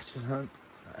 Yeah, just hunt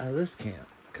out of this camp.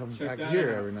 Come Check back that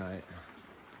here out. every night.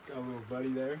 Got a little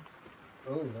buddy there.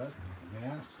 Oh, that's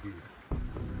nasty.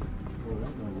 Well,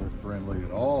 that don't look friendly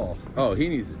at all. Oh, he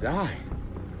needs to die.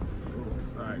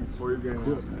 Alright, before you're getting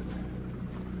Good. off that.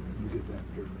 You get that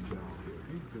paper towel here.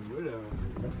 He's the widow.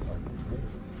 That's like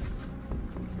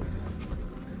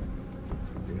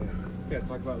Yeah,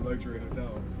 talk about luxury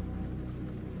hotel.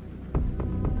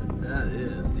 That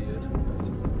is,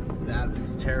 dude. That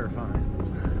is terrifying.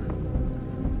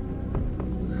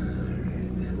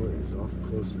 Boy, it's He's awful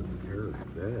close to the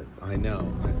parrot bed. I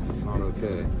know. It's not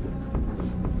okay.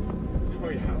 Oh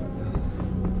yeah.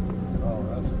 Oh,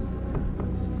 that's a...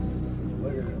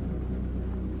 Look at it.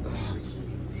 Oh,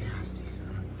 you nasty son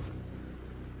of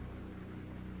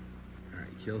a...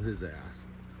 Alright, kill his ass.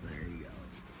 There you go.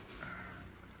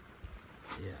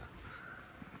 Yeah.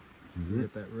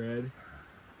 Get that red.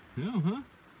 No, huh?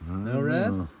 No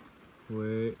red?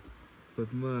 Wait.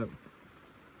 Flip him up.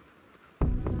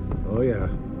 Oh, yeah.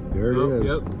 There it is.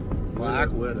 Yep. Black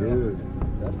widow. Dude,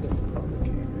 that thing probably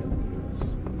came in with us.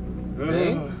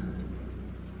 Hey?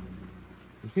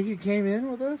 You think it came in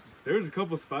with us? There was a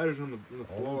couple spiders on the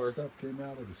All floor. this stuff came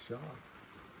out of the shop.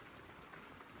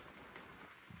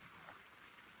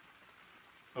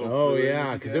 Oh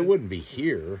yeah, because it wouldn't be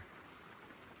here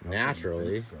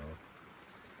naturally. So.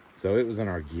 So it was in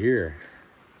our gear.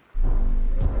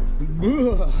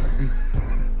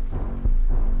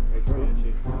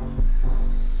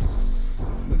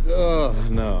 Oh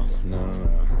no.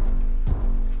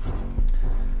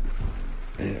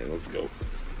 Anyway, let's go.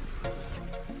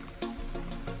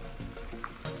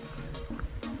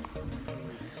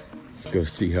 Let's go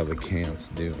see how the camp's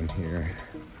doing here.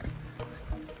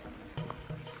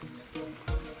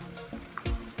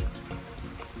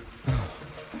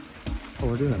 Oh,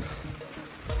 we're doing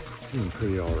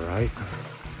pretty all right.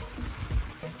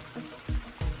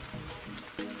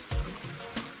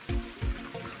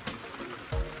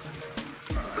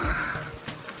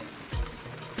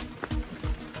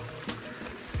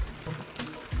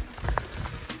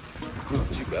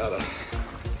 What you got a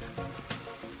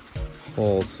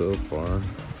haul so far?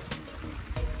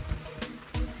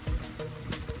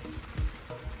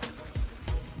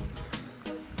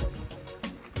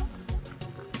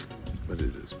 But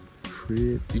it is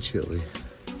pretty chilly.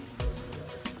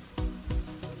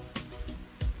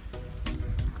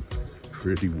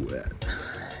 Pretty wet.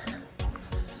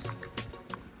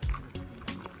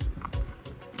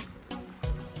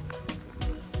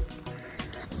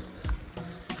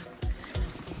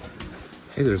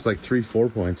 Hey, there's like 3 4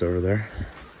 points over there.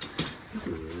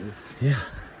 Yeah.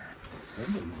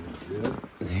 Somebody did.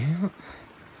 Yeah.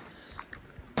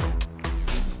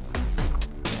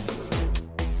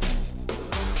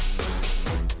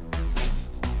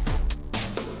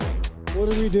 What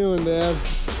are we doing, Dad?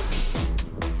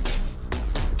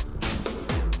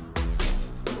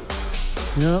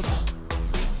 Yep.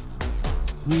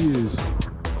 He is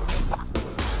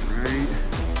right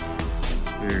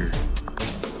there.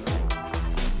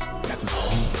 Got this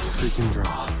whole freaking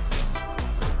draw.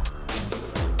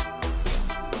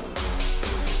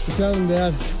 Look at him,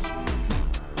 Dad.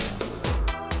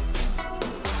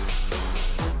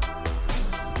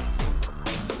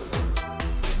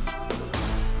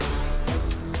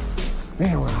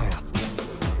 Man, we're high up.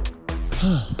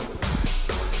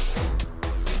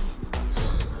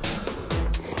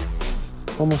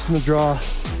 Almost in the draw.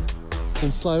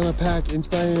 Been sliding my pack inch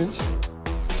by inch.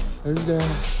 There's that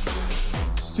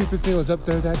stupid thing was up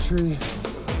there, that tree.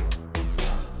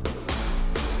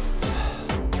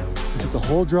 I took the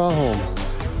whole draw home,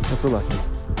 if we're lucky.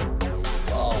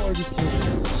 Oh, I just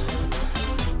can't.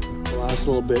 The last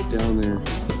little bit down there.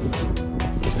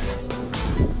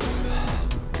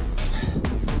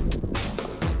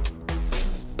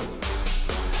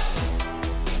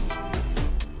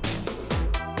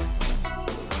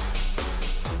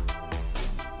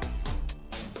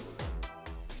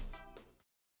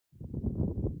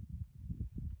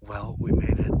 Well, we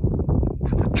made it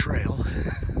to the trail,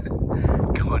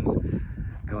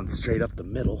 going straight up the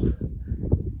middle,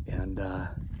 and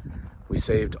we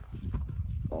saved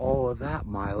all of that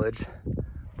mileage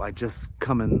by just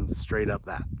coming straight up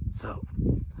that. So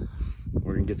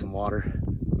we're gonna get some water.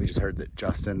 We just heard that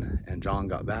Justin and John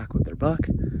got back with their buck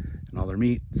and all their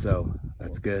meat, so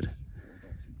that's good.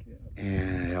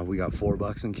 And we got 4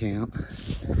 bucks in camp,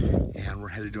 and we're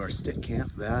headed to our stick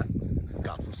camp that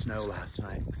got some snow last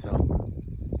night, so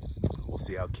we'll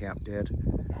see how camp did.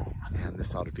 And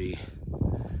this ought to be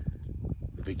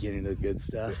the beginning of the good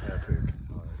stuff. Epic.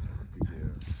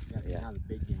 Yeah. Now the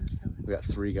big game's coming. We got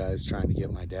 3 guys trying to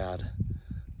get my dad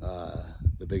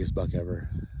the biggest buck ever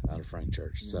out of Frank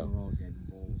Church. We're So all getting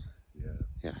bulls.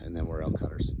 yeah, and then we're elk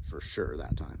cutters for sure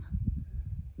that time.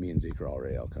 Me and Zeke are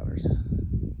already elk cutters.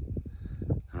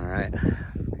 All right.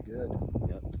 Pretty good.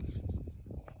 Yep.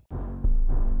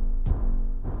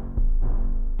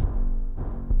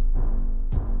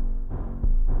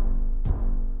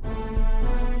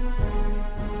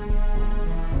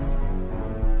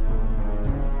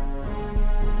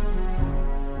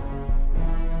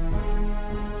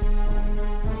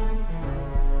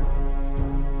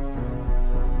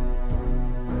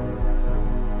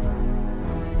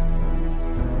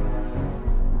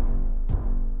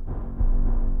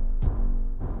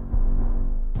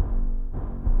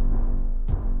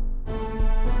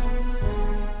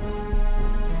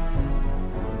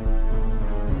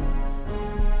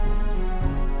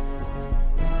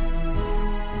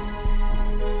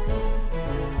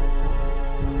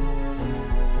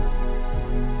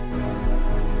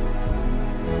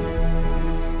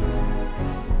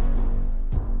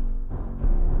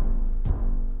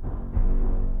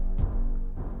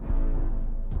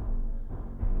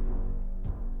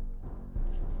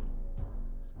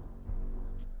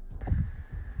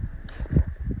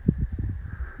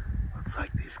 Looks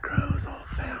like these crows all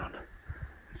found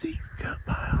Zeke's gut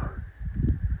pile.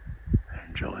 They're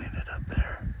enjoying it up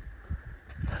there.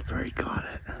 That's where he got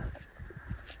it.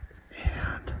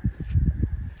 And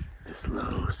this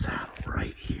low saddle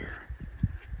right here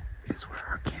is where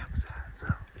our camp's at,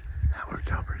 so that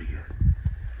worked out pretty good.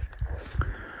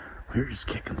 We were just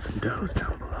kicking some does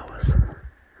down below us.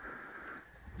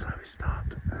 That's why we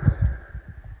stopped.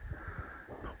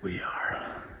 But we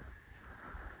are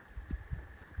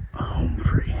home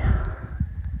free. Yeah.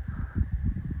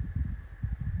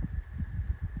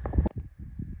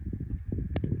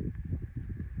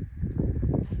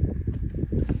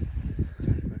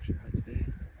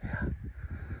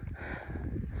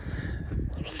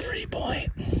 Little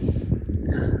 3-point.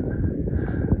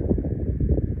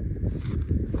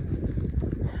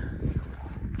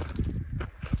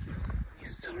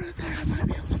 He's still right there. I might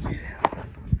be able to get him.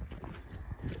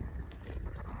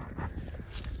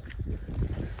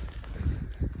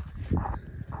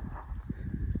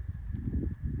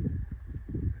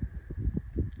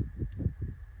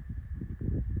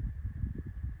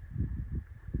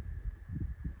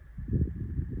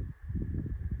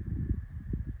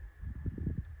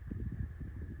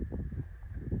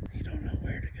 He don't know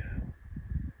where to go.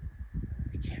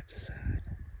 He can't decide.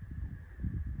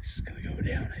 He's just gonna go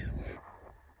downhill.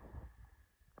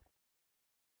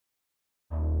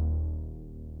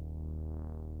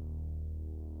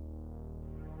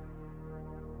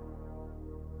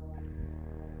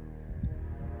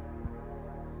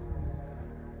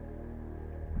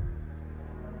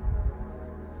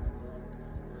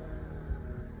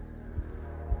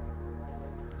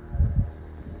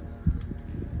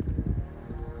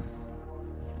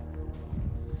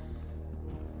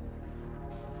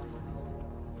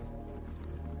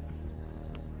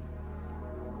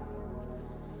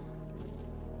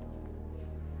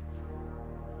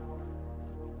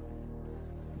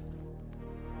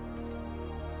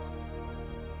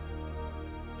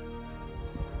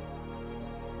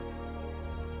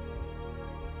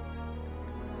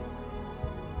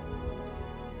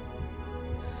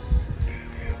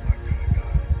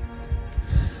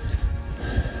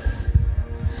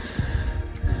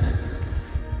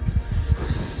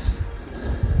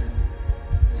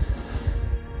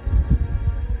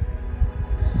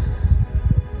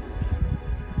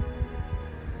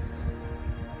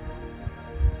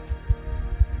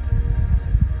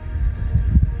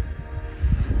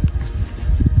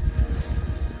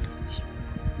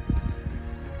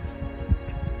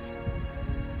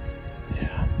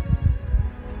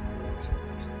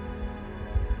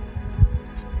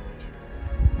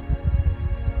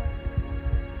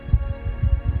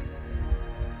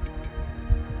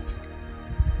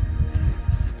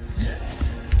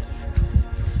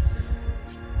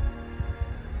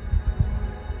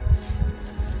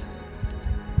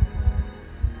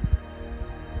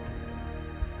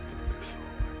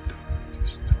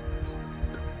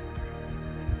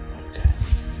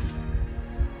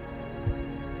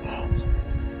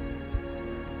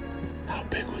 How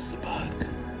big was the buck?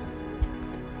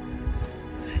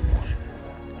 3-point.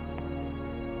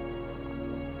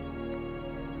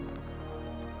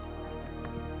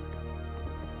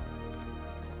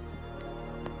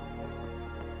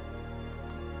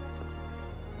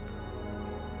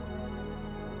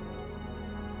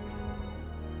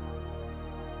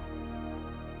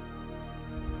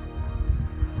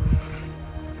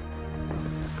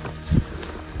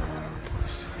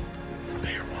 The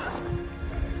bigger one.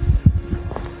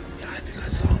 Yeah, I think I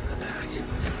saw him in the back.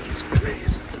 He's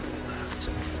grazing to the left.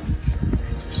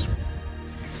 He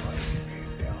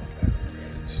came down that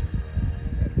ridge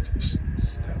and then just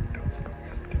stepped over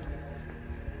him.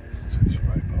 So he's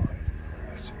right behind the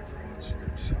grassy ridge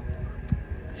here somewhere.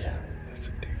 Yeah. That's a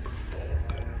deeper fold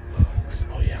than it looks.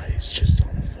 Oh yeah, he's just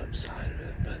on the flip side of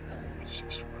it, but It's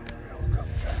just whether he'll come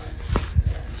back.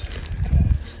 See the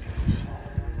dogs things.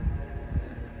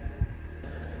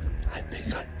 I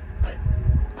think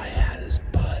I had his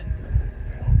butt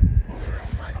over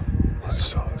on my. I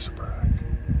saw his brag.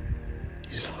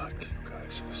 He's Like like, you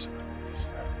guys have said, he's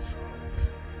that size.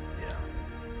 yeah.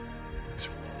 It's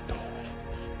really tall.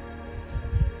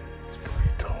 It's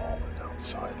pretty tall and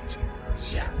outside his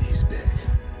ears. Yeah, he's big.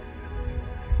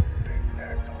 Big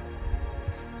neck on him.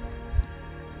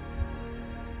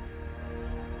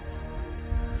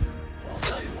 Well, I'll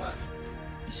tell you what.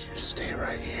 You stay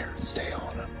right here and stay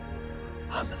on him.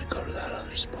 I'm gonna go to that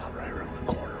other spot right around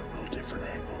the corner, a little different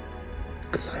angle,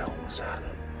 because I almost had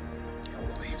him. And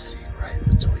we'll leave Zeke right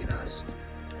in between us,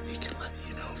 and he can let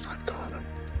you know if I've got him.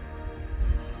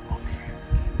 Okay.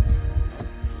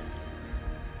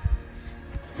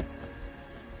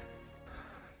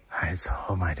 Alright, right,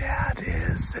 so my dad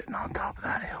is sitting on top of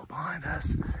that hill behind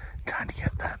us, trying to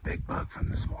get that big buck from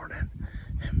this morning.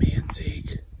 And me and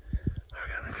Zeke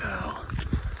are gonna go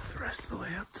the rest of the way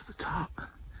up to the top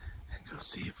and go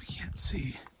see if we can't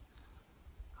see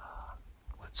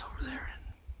what's over there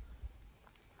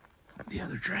in the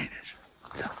other drainage.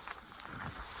 So,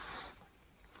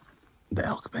 the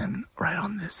elk have been right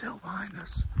on this hill behind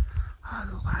us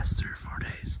the last 3 or 4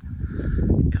 days.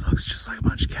 It looks just like a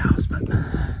bunch of cows, but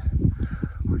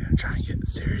we're gonna try and get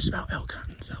serious about elk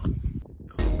hunting, so.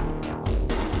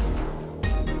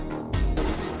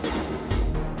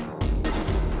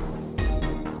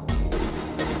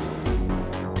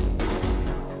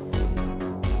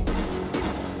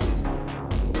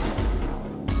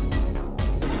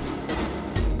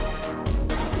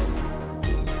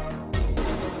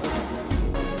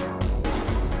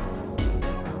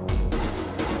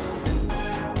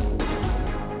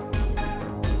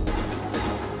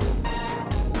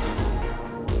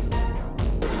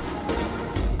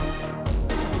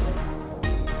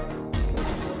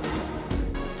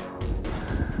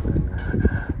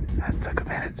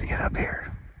 To get up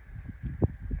here,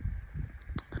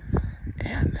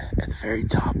 and at the very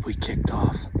top we kicked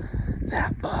off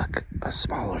that buck, a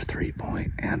smaller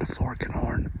 3-point and a fork and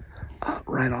horn,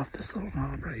 right off this little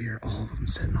knob right here, all of them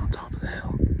sitting on top of the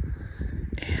hill.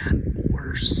 And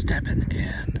we're stepping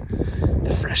in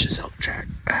the freshest elk track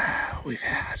we've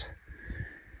had.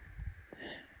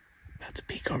 About to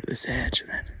peek over this edge and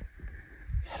then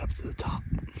head up to the top.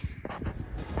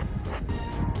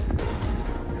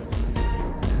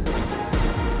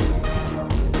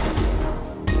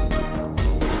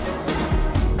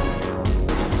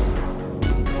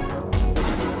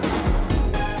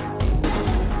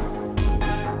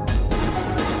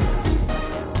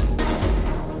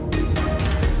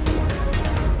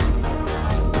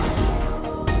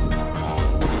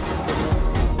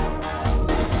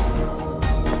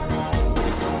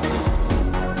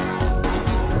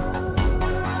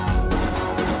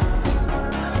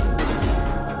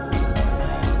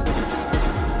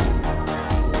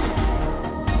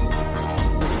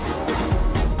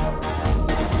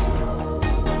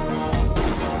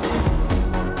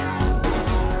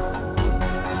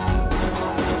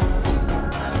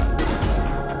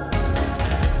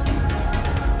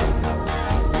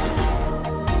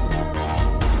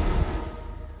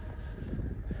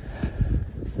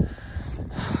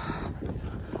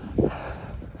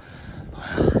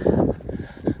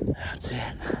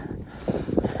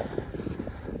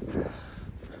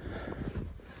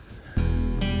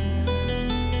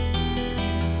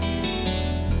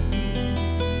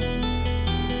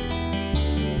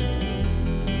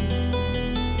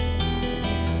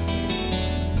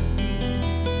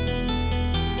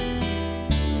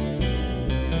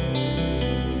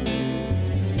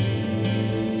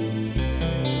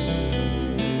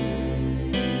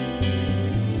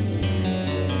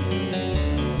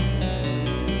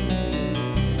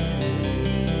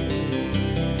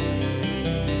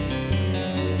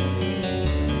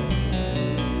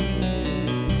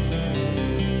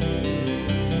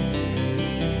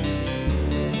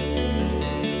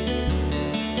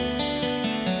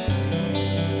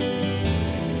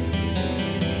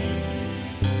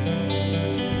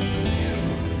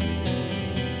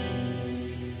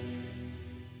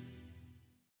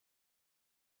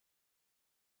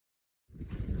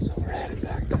 So we're headed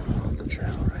back down the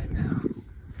trail right now.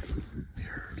 We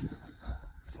heard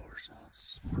 4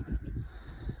 shots this morning,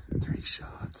 3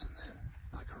 shots, and then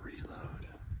like a reload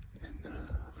and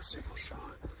a single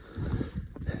shot.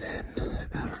 And then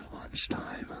at our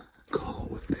lunchtime call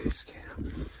with base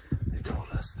camp, they told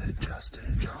us that Justin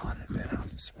and John had been out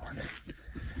this morning,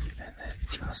 and that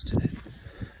Justin had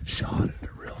shot at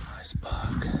a real nice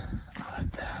buck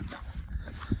that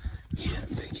he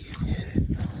didn't think he'd hit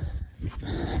it.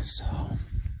 So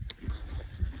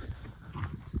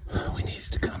we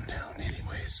needed to come down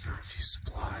anyways for a few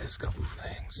supplies, a couple of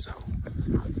things. So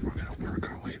we're gonna work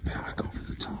our way back over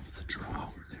the top of the draw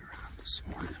where they were at this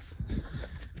morning,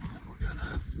 and we're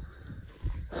gonna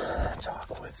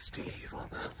talk with Steve on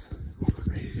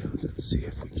the radios and see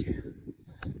if we can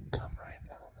come right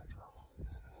down the draw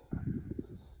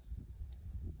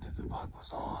that the buck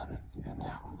was on, and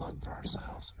have a look for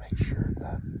ourselves, make sure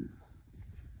that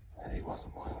he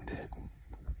wasn't wounded.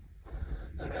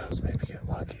 Who knows, maybe get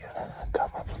lucky and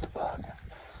come up with the buck and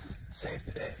save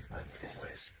the day. But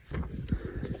anyways,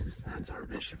 that's our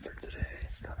mission for today,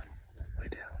 coming way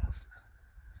down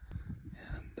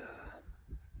and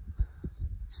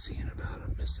seeing about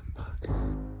a missing buck.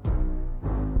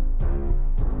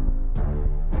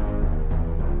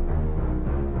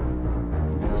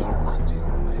 We are hunting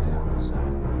our way down.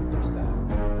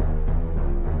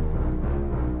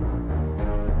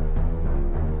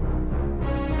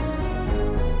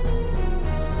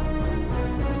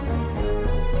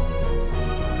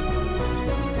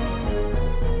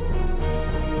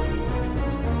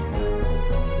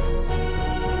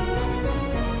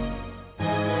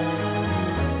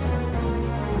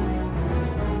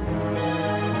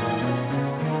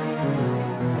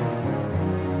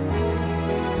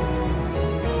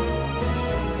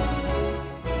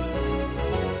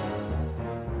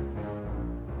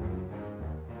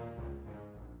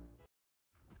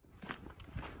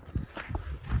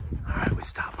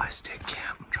 stick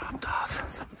camp, dropped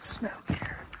off some of the snow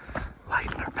gear,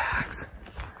 lightened our packs,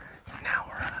 and now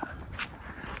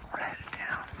we're headed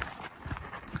down.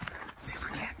 See if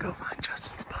we can't go find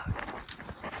Justin's buck.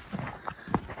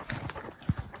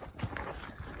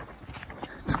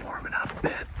 It's warming up a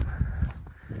bit.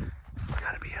 It's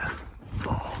gotta be a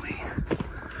balmy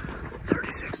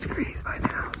 36 degrees by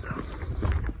now, so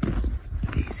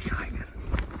easy hiking.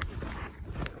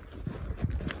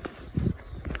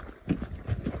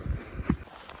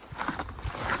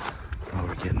 Well,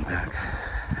 we're getting back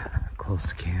close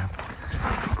to camp,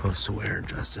 close to where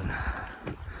Justin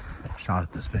shot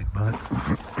at this big buck.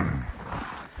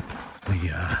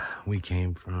 We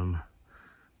came from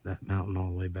that mountain all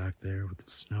the way back there with the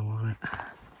snow on it,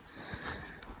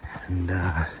 and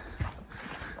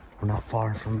we're not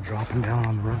far from dropping down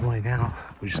on the runway now.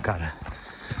 We just gotta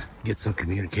get some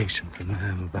communication from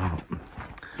them about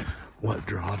what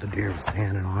draw the deer was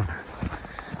standing on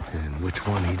and which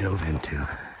one he dove into.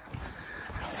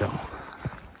 So,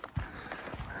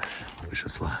 wish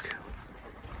us luck.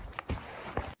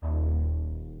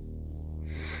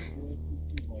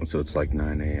 So it's like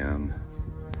 9 a.m.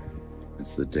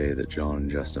 It's the day that John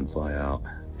and Justin fly out,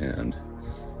 and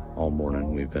all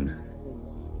morning we've been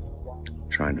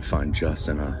trying to find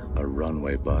Justin a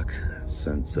runway buck,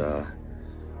 since it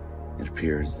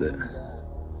appears that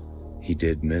he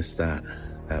did miss that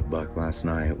buck last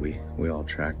night. We all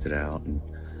tracked it out and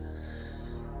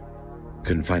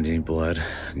couldn't find any blood.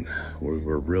 We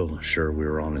were real sure we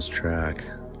were on his track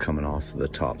coming off the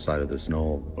top side of this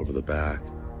knoll over the back,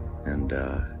 and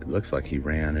it looks like he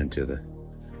ran into the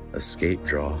escape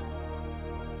draw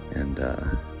and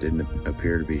didn't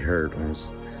appear to be hurt.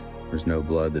 There's no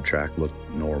blood. The track looked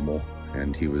normal,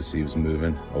 and he was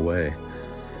moving away.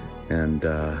 And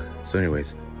so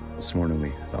anyways, this morning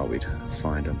we thought we'd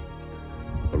find him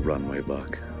a runway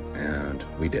buck, and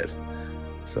we did.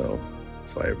 So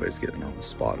that's why everybody's getting all the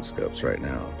spot and scopes right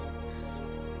now,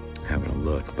 having a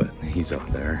look. But he's up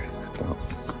there,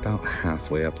 about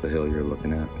halfway up the hill you're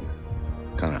looking at,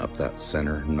 kind of up that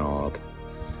center knob,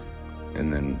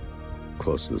 and then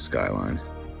close to the skyline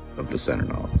of the center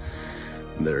knob.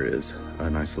 There is a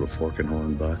nice little fork and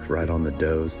horn buck right on the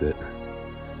does that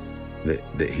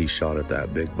he shot at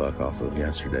that big buck off of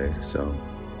yesterday. So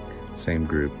same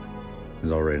group.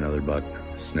 There's already another buck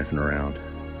sniffing around,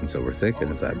 and so we're thinking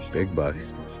if that big buck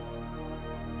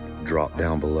dropped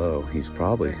down below, he's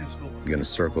probably gonna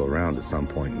circle around at some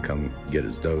point and come get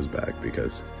his does back,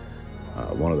 because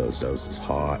one of those does is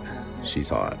hot. She's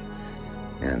hot,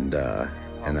 and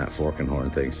that fork and horn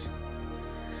thinks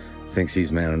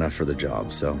he's man enough for the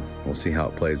job. So we'll see how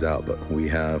it plays out. But we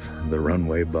have the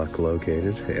runway buck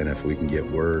located, and if we can get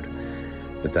word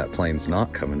that plane's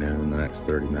not coming in the next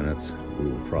 30 minutes, we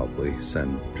will probably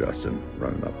send Justin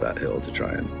running up that hill to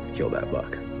try and kill that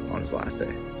buck on his last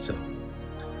day. So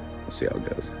we'll see how it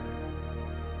goes.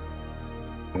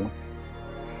 Yeah.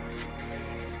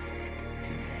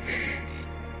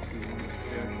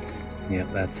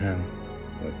 Yep, that's him.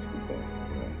 That's the buck.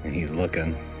 Yeah. And he's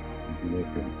looking. He's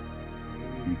looking.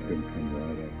 He's gonna come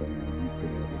right up on him. He's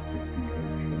gonna have a 50-yard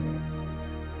shot.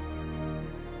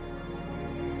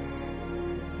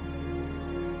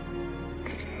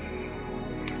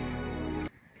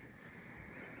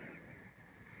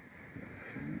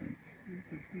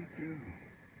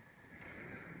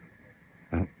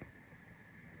 Oh.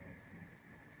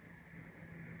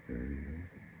 There he is.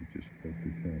 He just poked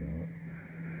his head out.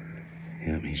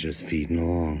 Yep, he's just feeding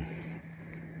along.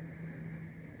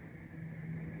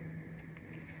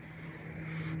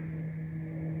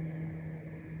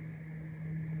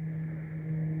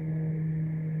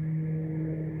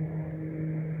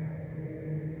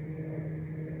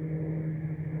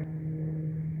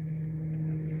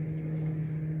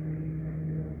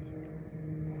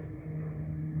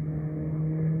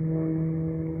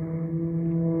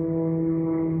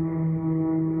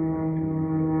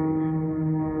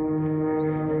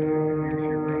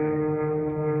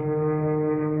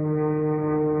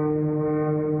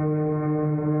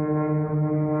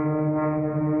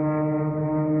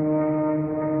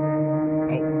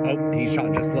 Oh, he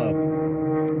shot just low.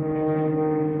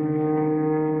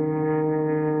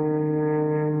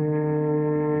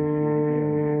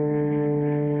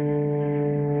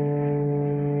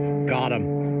 Got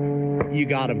him. You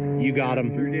got him. You got him.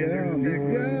 He's down.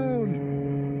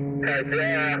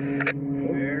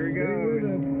 There we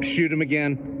go. Shoot him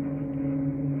again.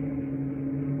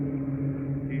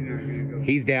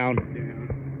 He's down.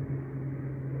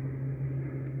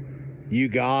 You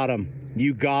got him.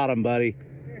 You got him, buddy.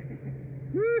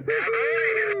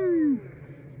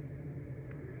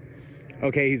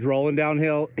 Okay, he's rolling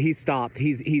downhill. He stopped.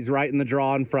 He's right in the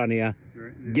draw in front of you.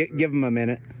 Give him a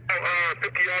minute.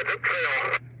 50 yards up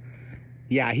trail.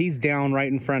 Yeah, he's down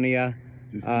right in front of you.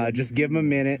 Just give him a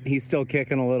minute. He's still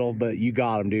kicking a little, but you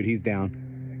got him, dude. He's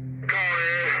down. Call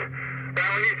in.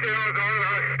 Now when you said I was on,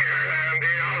 I was scared. And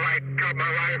then I was like, cut my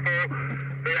rifle.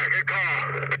 Then I could call.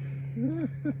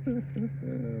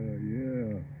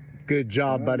 Yeah. Good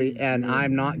job, buddy. And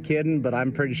I'm not kidding, but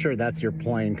I'm pretty sure that's your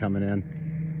plane coming in.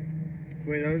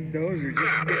 Wait, those are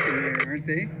just sticking there, aren't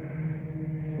they?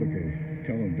 Okay,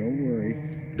 tell him don't worry.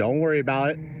 Don't worry about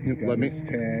it. Got Let me. his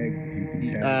tag. He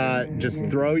can tag Just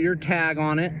throw your tag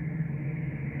on it.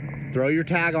 Throw your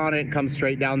tag on it. Come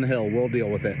straight down the hill. We'll deal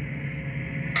with it.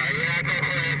 Yeah, go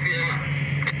for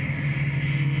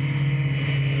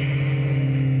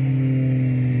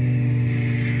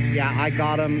it. Yeah, I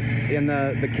got him in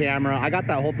the camera. I got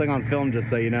that whole thing on film, just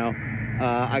so you know.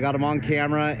 I got him on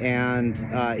camera, and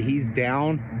he's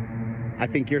down. I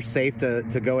think you're safe to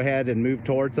go ahead and move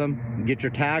towards him. Get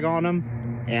your tag on him,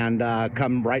 and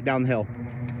come right down the hill.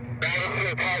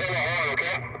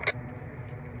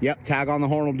 Yep, tag on the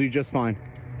horn will do just fine.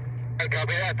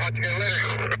 Copy that. Talk to you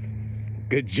later.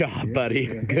 Good job, buddy.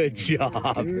 Good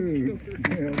job. Dude,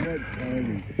 man, that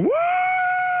timing. Woo!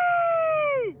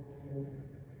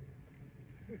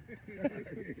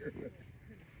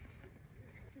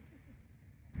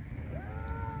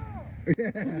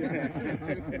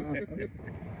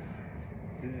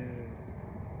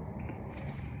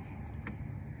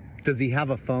 Does he have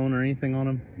a phone or anything on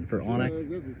him for Onyx?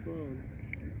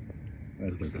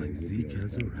 Looks like Zeke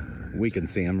has arrived. We can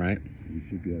see him, right? You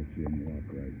should be able to see him walk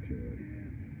right to it.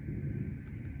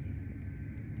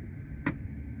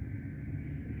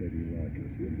 Said he like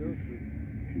us in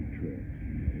 2 trips.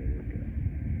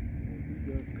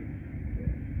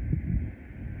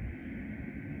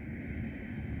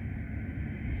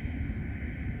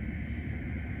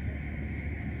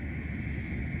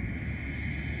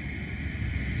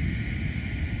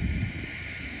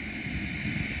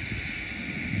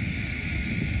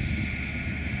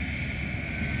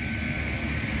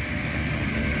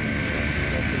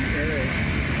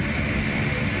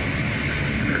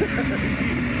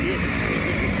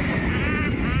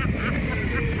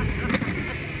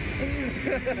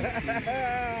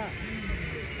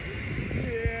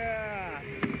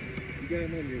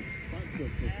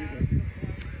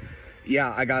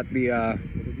 Yeah, I got the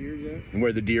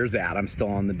where the deer's at. I'm still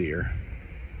on the deer.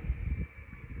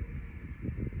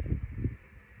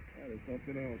 That is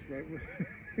something else, right?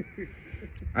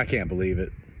 I can't believe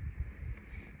it.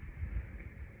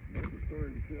 That's a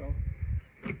story to tell.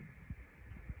 Good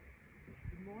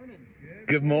morning.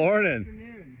 Good morning.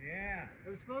 Afternoon. Yeah.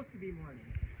 It was supposed to be morning.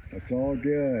 That's all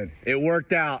good. It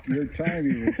worked out. Your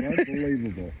timing was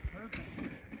unbelievable. Perfect.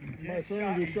 My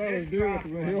son just shot a deer up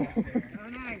the hill. Oh,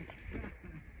 nice.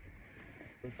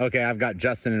 Okay, I've got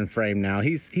Justin in frame now.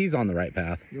 He's on the right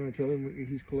path. You want to tell him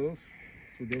he's close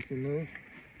so Dustin knows?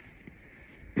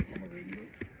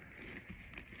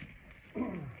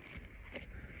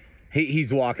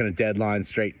 He's walking a dead line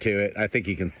straight to it. I think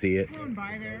he can see it. Going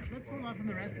by there. Let's hold off on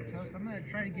the rest of the coast. I'm going to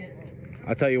try to get...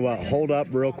 I'll tell you what, hold up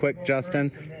real quick,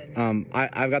 Justin.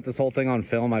 I've got this whole thing on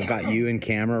film. I've got you in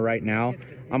camera right now.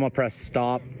 I'm gonna press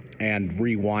stop and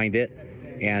rewind it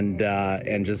and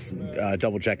just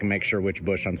double check and make sure which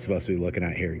bush I'm supposed to be looking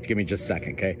at here. Give me just a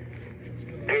second, okay?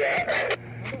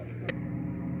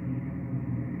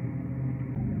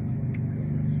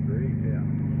 Straight down,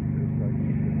 just like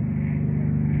he's doing.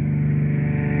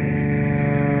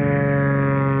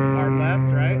 Hard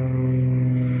left, right?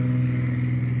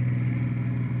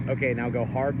 Okay, now go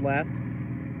hard left.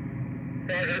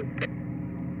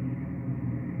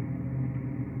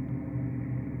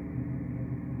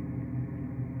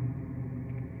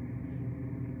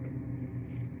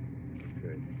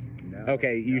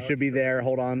 Okay, you should be there.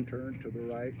 Hold on. Turn to the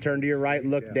right. Turn to your right,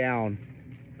 look down.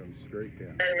 Come straight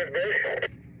down.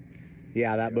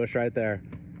 Yeah, that bush right there.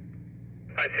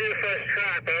 I see the first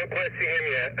track, but I don't quite see him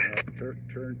yet.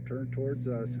 Turn towards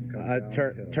us. And come down the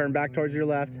hill. Turn back towards your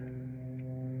left.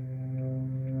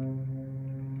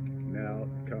 Now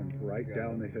come right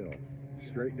down the hill.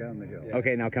 Straight down the hill.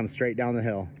 Okay, now come straight down the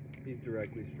hill. He's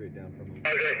directly straight down from him. Okay,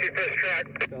 I see first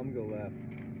track. Tell him to go left.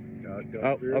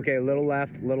 Oh, okay, little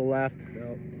left, little left.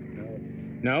 No.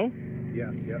 No? Yeah.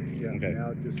 Okay.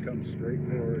 Now just come straight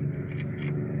forward.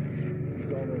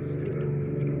 He's almost to it.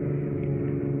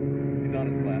 He's on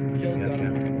his left. Joe's got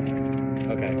him.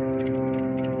 Okay.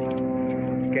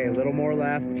 Okay, a little more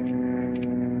left. Should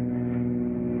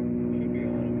be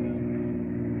on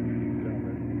him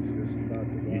He's just about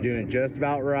to You're doing it just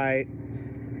about right.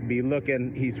 be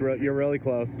looking. You're really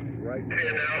close. Right.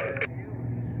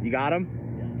 You got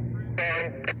him?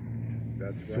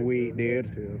 That's Sweet, right there,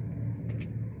 dude. too.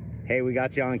 Hey, we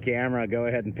got you on camera. Go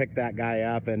ahead and pick that guy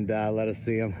up and let us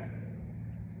see him.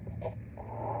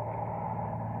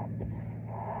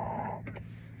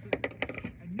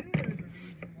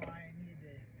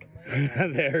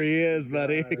 There he is,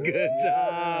 buddy. Good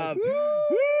job.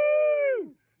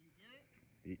 Woo!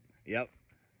 Yep.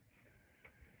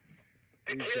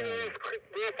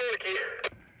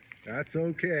 That's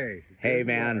okay. Hey, Good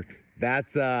man, luck.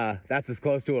 that's as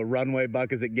close to a runway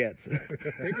buck as it gets. Take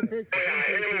a picture.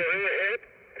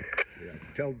 Yeah,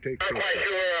 tell him to take a picture.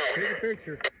 Take a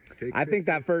picture. I think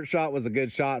that first shot was a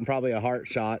good shot and probably a heart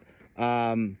shot.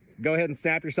 Go ahead and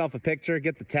snap yourself a picture,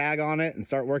 get the tag on it, and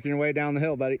start working your way down the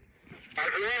hill, buddy.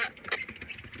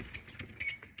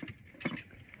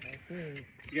 You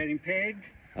got him pegged?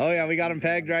 Oh yeah, we got him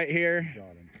pegged right here. Shot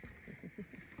him.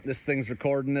 This thing's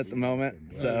recording at the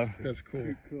moment, so That's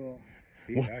cool. Cool.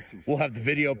 we'll have the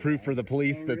video proof for the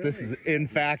police that this is in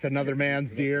fact another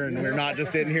man's deer, and we're not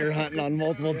just in here hunting on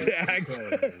multiple tags.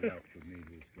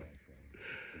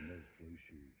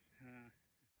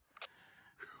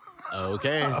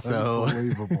 Okay, so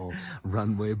Unbelievable.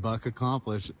 runway buck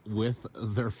accomplished with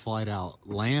their flight out,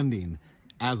 landing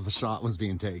as the shot was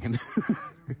being taken.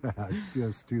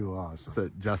 Just too awesome. So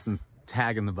Justin's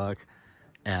tagging the buck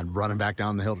and running back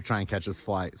down the hill to try and catch his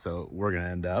flight. So we're gonna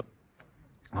end up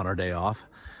on our day off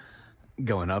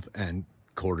going up and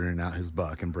quartering out his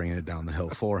buck and bringing it down the hill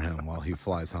for him while he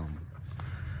flies home.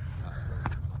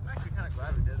 I'm actually kind of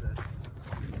glad we did this.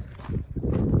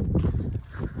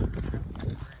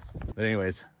 But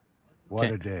anyways, What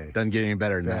a day. doesn't get any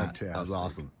better than that. That was Fantastic.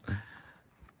 awesome.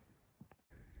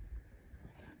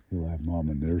 We'll have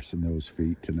Mama nursing those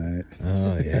feet tonight.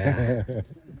 Oh yeah.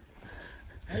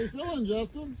 How you feeling,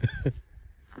 Justin?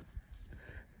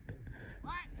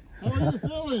 How are you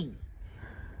feeling?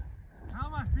 How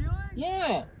am I feeling?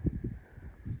 Yeah.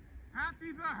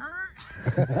 Happy but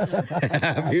hurt.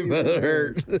 Happy but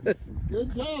hurt.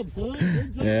 Good job, son.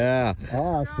 Good job. Yeah.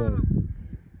 Awesome.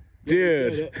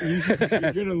 Dude.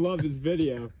 You're gonna love this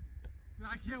video.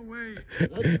 I can't wait.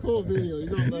 That's a cool video. You're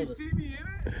gonna love You it. see me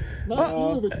in it? Not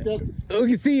you, but you got the... We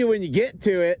can see you when you get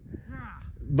to it. Yeah.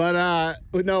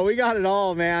 But no, we got it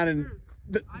all, man. And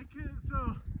I can.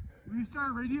 So when you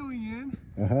start radioing in,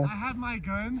 Uh-huh. I had my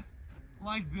gun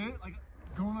like this, like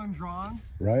going undrawn.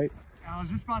 Right? And I was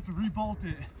just about to rebolt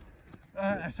it.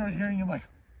 I started hearing him like.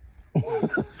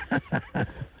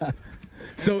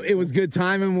 so it was good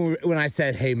timing when I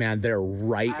said, "Hey, man, they're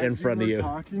right in front of you."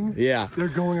 Talking, Yeah. they're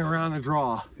going around the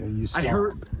draw. And you I saw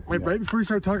heard him. like Yeah. right before you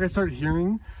started talking, I started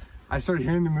hearing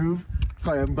the move.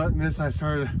 So I unbuttoned this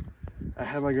and I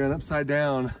had my gun upside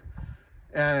down,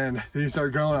 and then he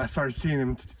started going. I started seeing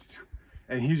him,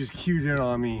 and he just cued in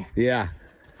on me. Yeah.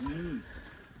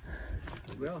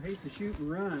 Well, hate to shoot and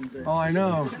run, but Oh, I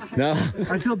know. No.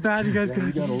 I feel bad you guys You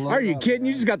gotta can. love Are you that. kidding?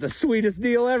 You just got the sweetest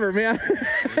deal ever, man.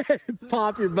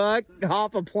 Pop your buck,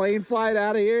 hop a plane flight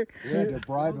out of here. We had to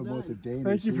bribe him with a Danish.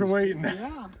 Thank you for waiting.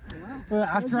 yeah. Well,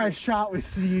 after I shot with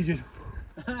C, you just.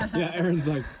 Yeah, Aaron's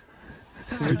like,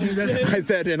 I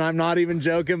said, and I'm not even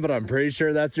joking, but I'm pretty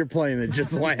sure that's your plane that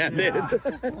just landed.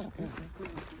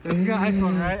 You got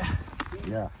iPhone, right?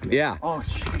 Yeah. Yeah. Oh,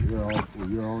 shit. You're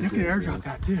all You can good. airdrop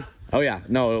that too. Oh yeah.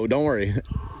 No, don't worry.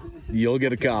 You'll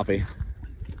get a copy.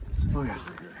 Oh yeah.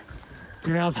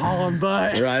 Your house hauling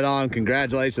butt. Right on.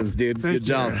 Congratulations, dude. Thank Good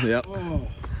job. you. Yep. oh,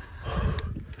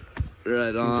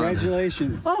 Right on.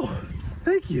 Congratulations. Oh,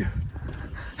 thank you.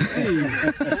 Didn't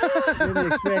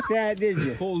expect that, did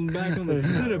you? holding back on the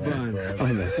Cinnabon.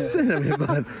 On the cinnamon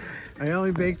bun. I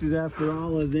only baked it after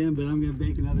all of them, but I'm gonna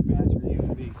bake another batch for you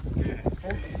and me.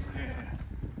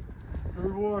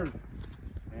 Reward.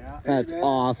 That's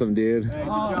awesome, dude. Hey, good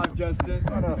job, Justin.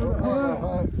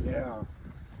 Yeah.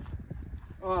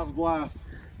 Oh, that was a blast.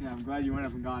 Yeah, I'm glad you went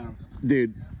up and got him.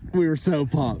 Dude, we were so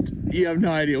pumped. You have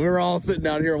no idea. We were all sitting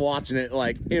out here watching it,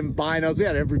 like in binos. We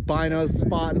had every bino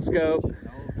spot and scope.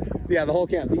 Yeah, the whole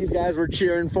camp. These guys were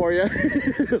cheering for you.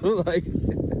 Like,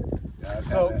 Yeah, I've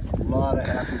had a lot of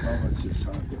happy moments this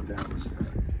hunt, but that was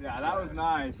Yeah, that was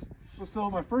nice. Well, so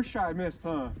my first shot I missed,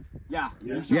 huh? Yeah,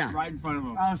 Yeah. you shot Yeah. right in front of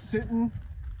him. I was sitting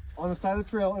on the side of the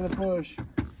trail in a bush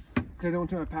because I didn't want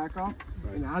to take my pack off.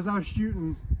 And as I was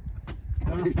shooting,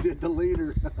 he did the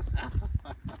leader.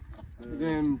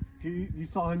 then you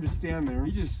saw him just stand there.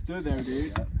 He just stood there,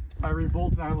 dude. I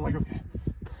rebolted. I was like, okay.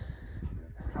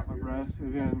 Caught my breath,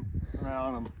 and then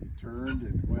around him. He turned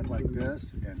and went like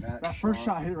this, and That first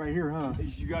shot hit right here, huh?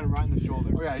 You got him right in the shoulder.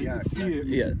 Oh yeah, you can see it.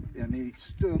 yeah. And he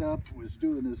stood up, was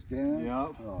doing this dance.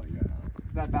 Yep. Oh yeah.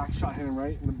 that back shot hit him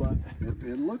right in the butt.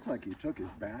 It looked like he took his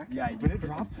back. Yeah, But it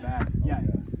dropped back. Yeah.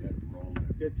 Yeah, rolled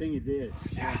it. Good thing you did.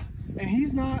 Yeah. And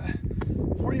he's not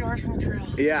 40 yards from the trail.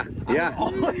 Yeah, yeah.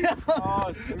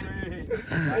 Oh, sweet.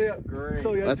 Yeah. Great.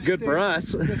 So, yeah, That's just good stay- for us.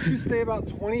 Just stay about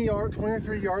 20 or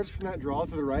 30 yards from that draw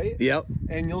to the right, Yep.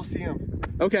 and you'll see him.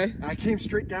 Okay. I came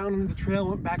straight down into the trail,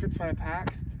 went back into my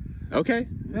pack. Okay.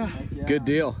 Yeah. Yeah. Good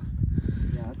deal.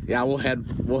 Yeah, that's Yeah, we'll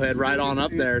head right on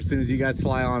up there as soon as you guys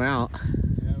fly on out.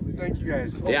 Thank you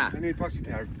guys. Oh, Yeah. I need a proxy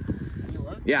tag.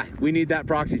 Yeah, we need that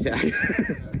proxy tag. Good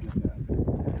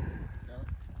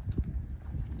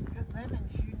living,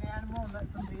 shoot an animal and let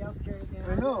somebody else carry it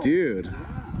down. I know. Dude.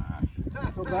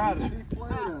 So bad.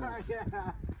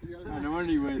 Oh, no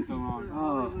wonder you waited so long.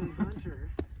 Oh, Hunter.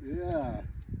 yeah.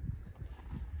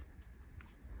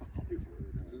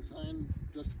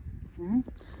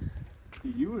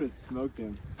 Dude, you would have smoked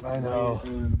him. I know.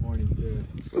 Early in the morning, too.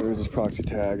 There's this proxy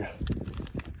tag.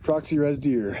 Proxy res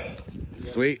deer.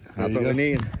 Sweet. That's There what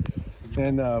you we go. need.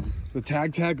 And the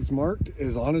tag that's marked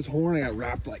is on his horn. I got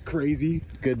wrapped like crazy.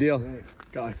 Good deal.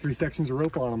 Got like 3 sections of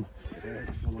rope on him.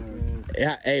 Excellent.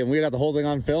 Yeah, hey, and we got the whole thing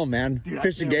on film, man. Dude, I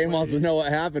Fish and can't Game wants to wait. know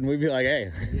what happened. We'd be like,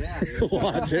 hey, Yeah.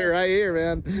 watch it right here,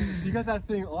 man. So you got that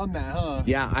thing on that, huh?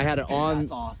 Yeah, I had it Dude, on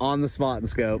that's awesome. on the spot and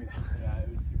scope. Yeah, it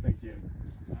was super cute.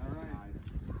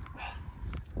 Alright.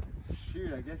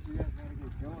 Shoot, I guess you guys gotta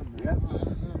get going,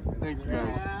 man. Thank you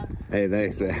guys. Hey,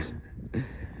 thanks, man.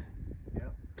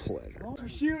 Pleasure. We're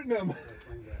shooting them.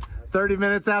 30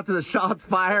 minutes after the shots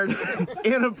fired,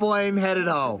 in a plane, headed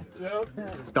home.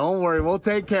 Yep. Don't worry, we'll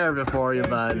take care of it for you,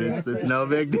 bud. It's no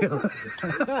big deal.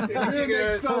 It's gonna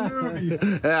make some movie. It's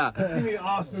Yeah, gonna be an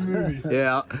awesome movie.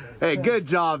 yeah. Hey, good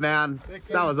job, man.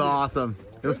 That was awesome.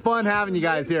 It was fun having you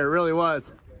guys here. It really was.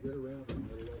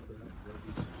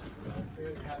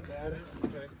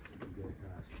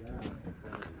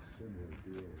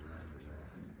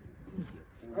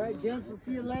 All right, gents, we'll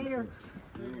see you later.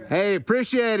 Hey,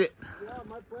 appreciate it. Yeah,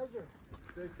 my pleasure.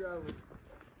 Safe travels.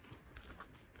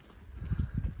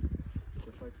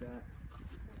 Just like that.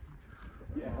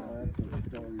 Yeah, that's a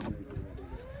story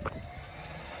right there.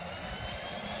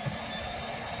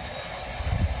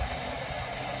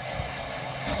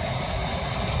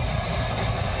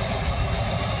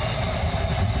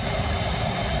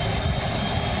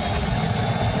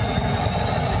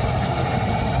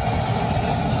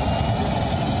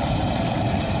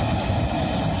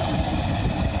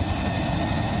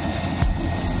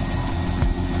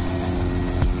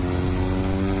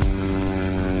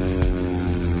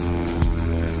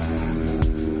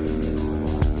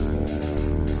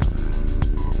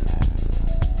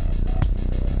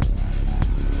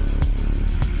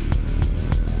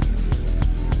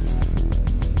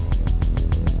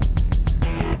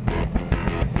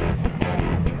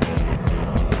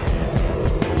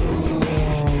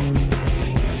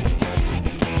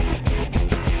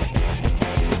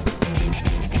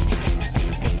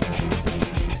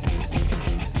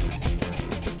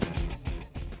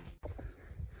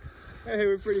 Hey,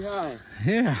 we're pretty high.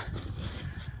 Yeah.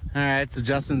 All right, so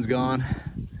Justin's gone.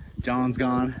 John's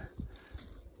gone.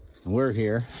 We're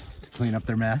here to clean up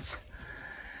their mess.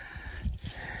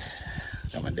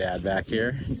 Got my dad back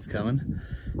here. He's coming.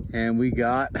 And we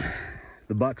got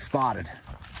the buck spotted.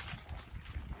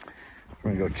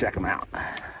 We're gonna go check him out.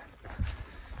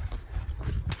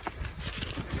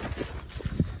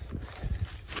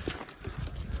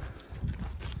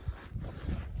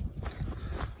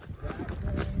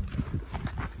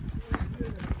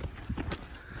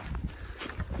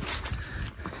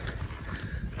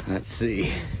 Let's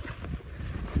see.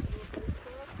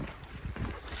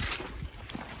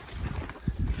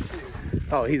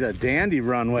 Oh, he's a dandy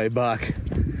runway buck.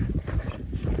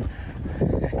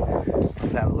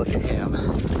 Let's have a look at him.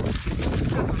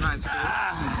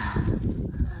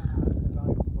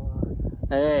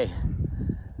 Hey,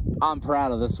 I'm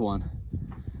proud of this one.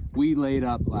 We laid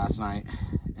up last night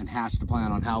and hatched a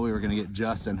plan on how we were gonna get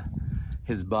Justin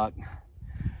his buck.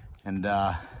 And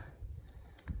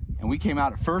we came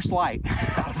out at first light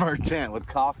out of our tent with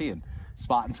coffee and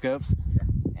spot and scopes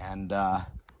and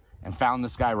found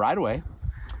this guy right away,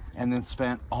 and then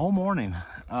spent all morning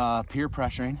peer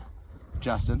pressuring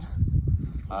Justin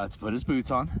to put his boots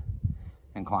on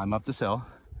and climb up this hill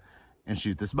and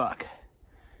shoot this buck.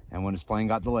 And when his plane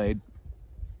got delayed,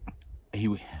 he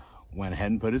went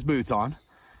ahead and put his boots on,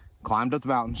 climbed up the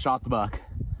mountain, shot the buck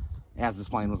as this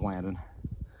plane was landing.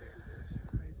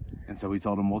 And so we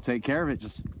told him, we'll take care of it.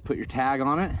 Just put your tag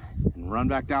on it and run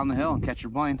back down the hill and catch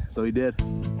your plane. So he did.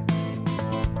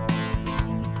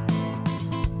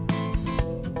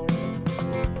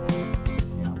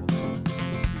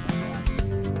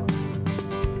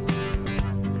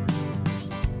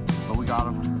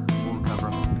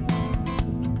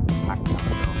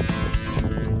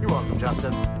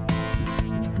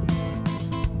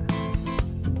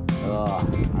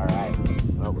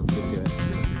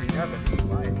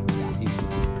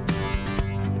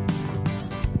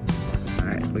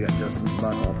 Austin's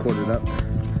buck all quartered up.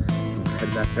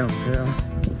 Head back down trail.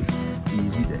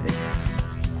 Easy day.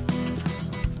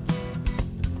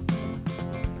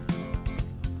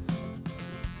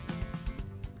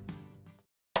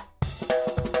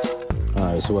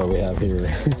 Alright, so what we have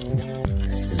here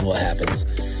is what happens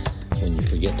when you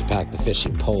forget to pack the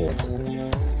fishing poles.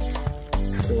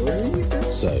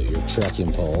 So your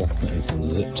trekking pole and some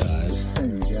zip ties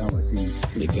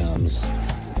becomes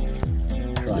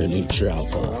your new trout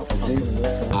pole.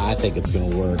 I think it's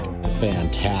going to work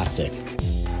fantastic.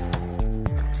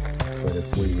 But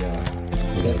if we got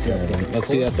let's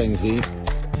see that thing, Z.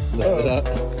 Lift it up.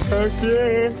 Heck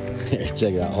yeah! Here,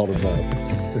 check it out. Hold it up.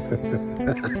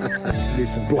 Need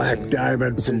some black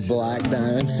diamond. Some black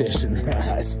diamond fishing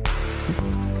rods.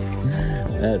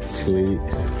 That's sweet.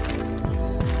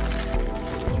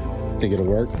 Think it'll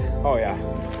work? Oh yeah.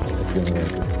 It's gonna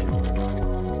work.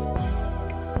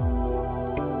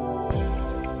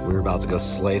 We're about to go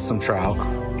slay some trout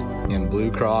in blue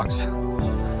Crocs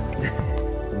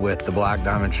with the black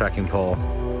diamond trekking pole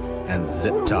and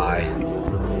zip tie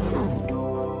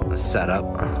setup.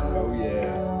 Oh yeah.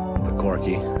 The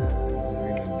Corky. This is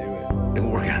gonna do it.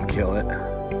 And we're gonna kill it.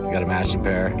 We got a matching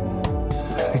pair.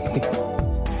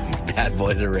 These bad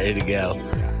boys are ready to go.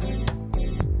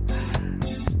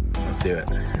 Let's do it.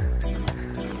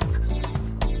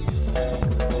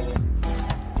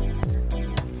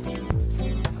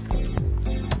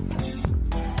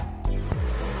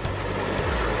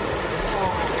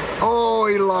 Oh,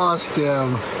 he lost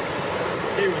him.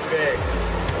 He was big.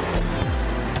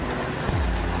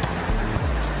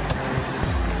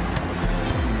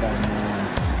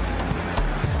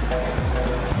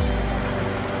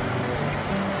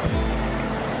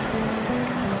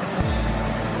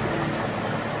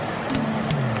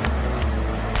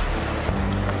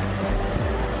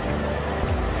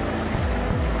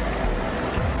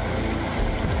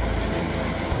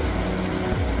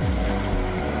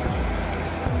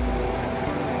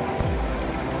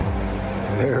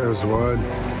 There's one.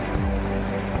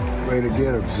 Way to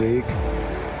get him, Zeke.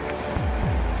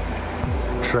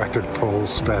 Trekking pole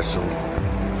special.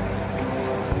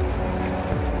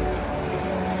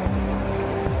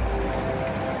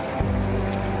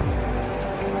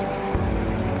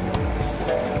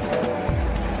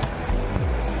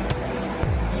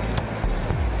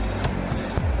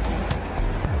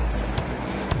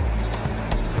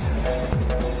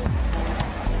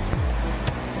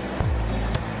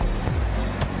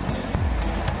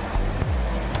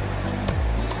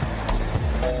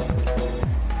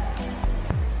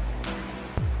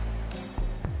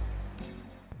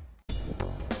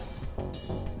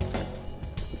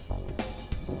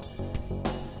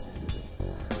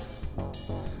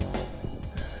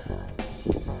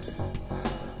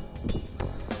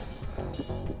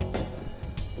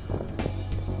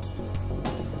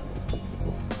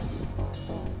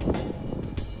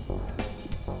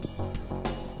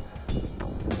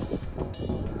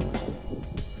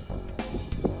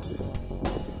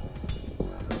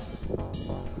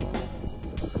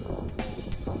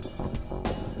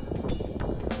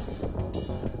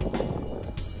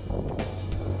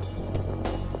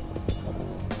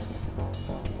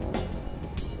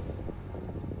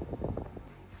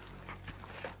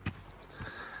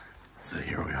 So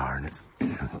here we are, and it's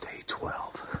day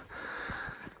 12.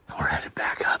 We're headed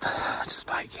back up to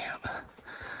spy camp.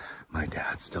 My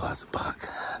dad still has a buck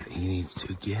that he needs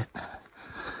to get,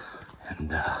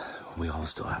 and we all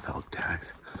still have elk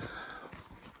tags.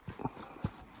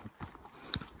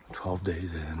 12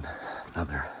 days in,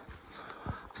 another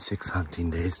 6 hunting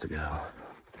days to go.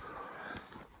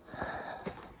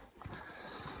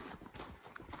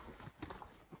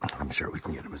 I'm sure we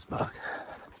can get him his buck.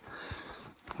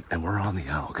 And we're on the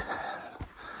elk.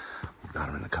 We've got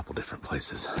them in a couple different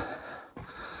places.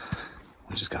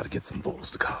 We just got to get some bulls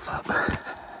to cough up.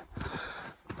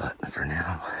 But for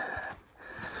now,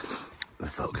 the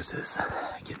focus is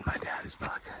getting my dad his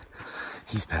buck.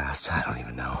 He's passed, I don't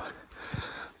even know.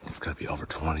 It's got to be over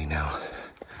 20 now.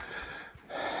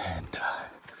 And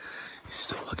he's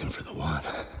still looking for the one.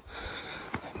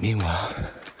 Meanwhile,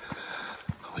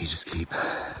 we just keep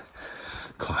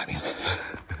climbing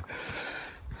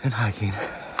and hiking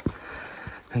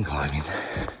and climbing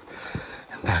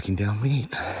and packing down meat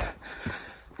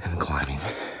and climbing.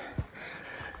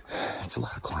 It's a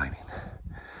lot of climbing.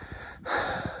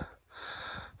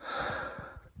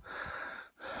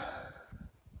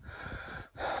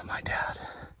 My dad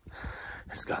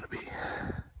has got to be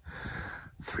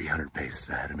 300 paces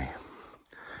ahead of me.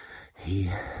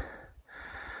 He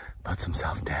puts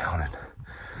himself down and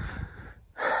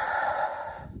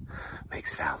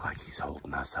makes it out like he's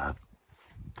holding us up.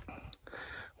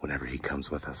 whenever he comes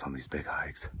with us on these big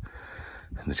hikes.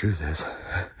 And the truth is,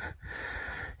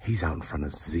 he's out in front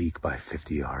of Zeke by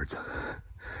 50 yards.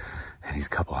 And he's a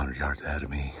couple hundred yards ahead of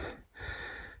me.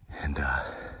 And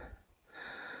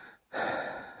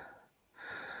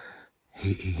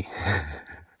he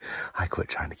I quit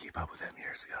trying to keep up with him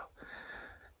years ago.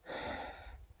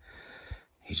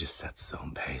 He just sets his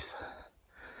own pace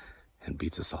and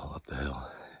beats us all up the hill.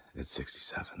 It's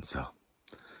 67, so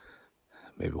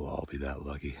maybe we'll all be that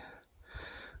lucky.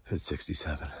 It's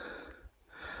 67.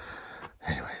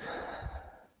 Anyways,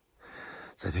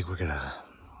 so I think we're gonna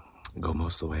go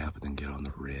most of the way up and then get on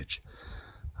the ridge.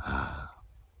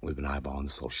 We've been eyeballing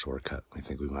this little shortcut. We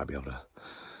think we might be able to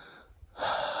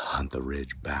hunt the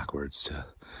ridge backwards to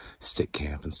stick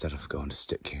camp instead of going to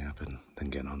stick camp and then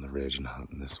getting on the ridge and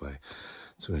hunting this way.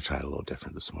 So we're gonna try it a little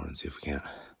different this morning, see if we can't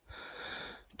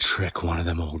trick one of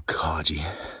them old codgy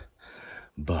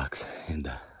bucks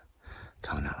into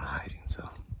coming out of hiding. So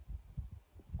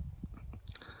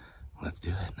let's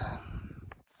do it.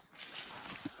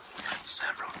 We got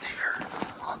several deer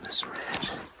on this ridge,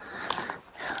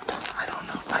 and I don't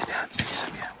know if my dad sees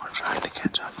them yet. We're trying to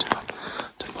catch up to him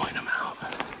to point him out.